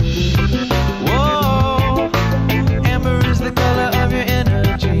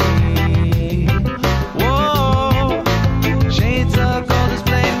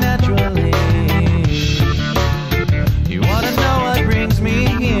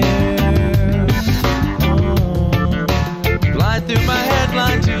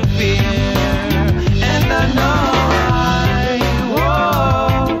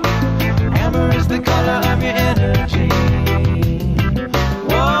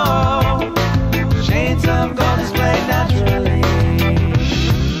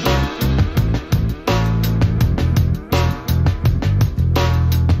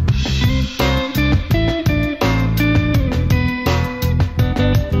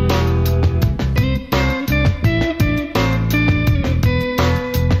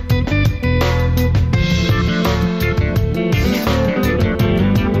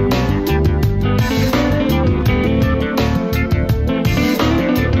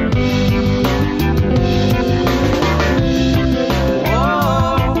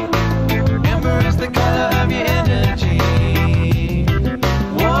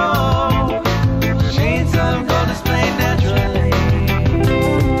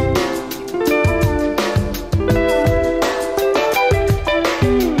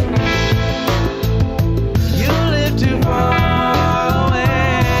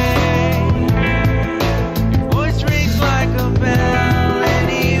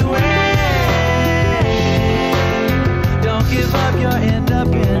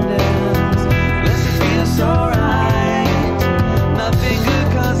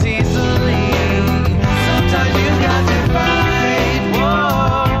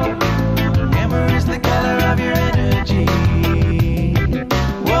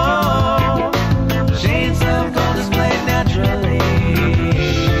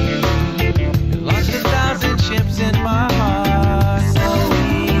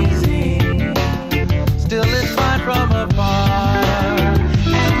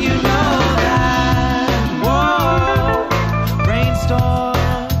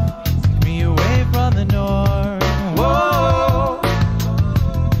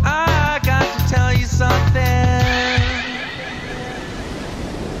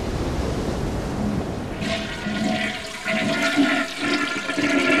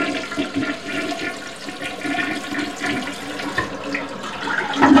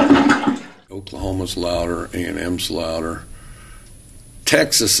Oklahoma's louder. A&M's louder.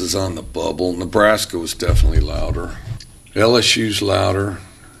 Texas is on the bubble. Nebraska was definitely louder. LSU's louder.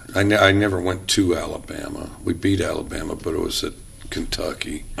 I never went to Alabama. We beat Alabama, but it was at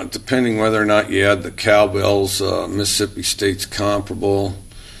Kentucky. Depending whether or not you had the cowbells, Mississippi State's comparable.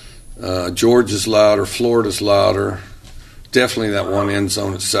 Georgia's louder. Florida's louder. Definitely that one end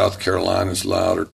zone at South Carolina's louder.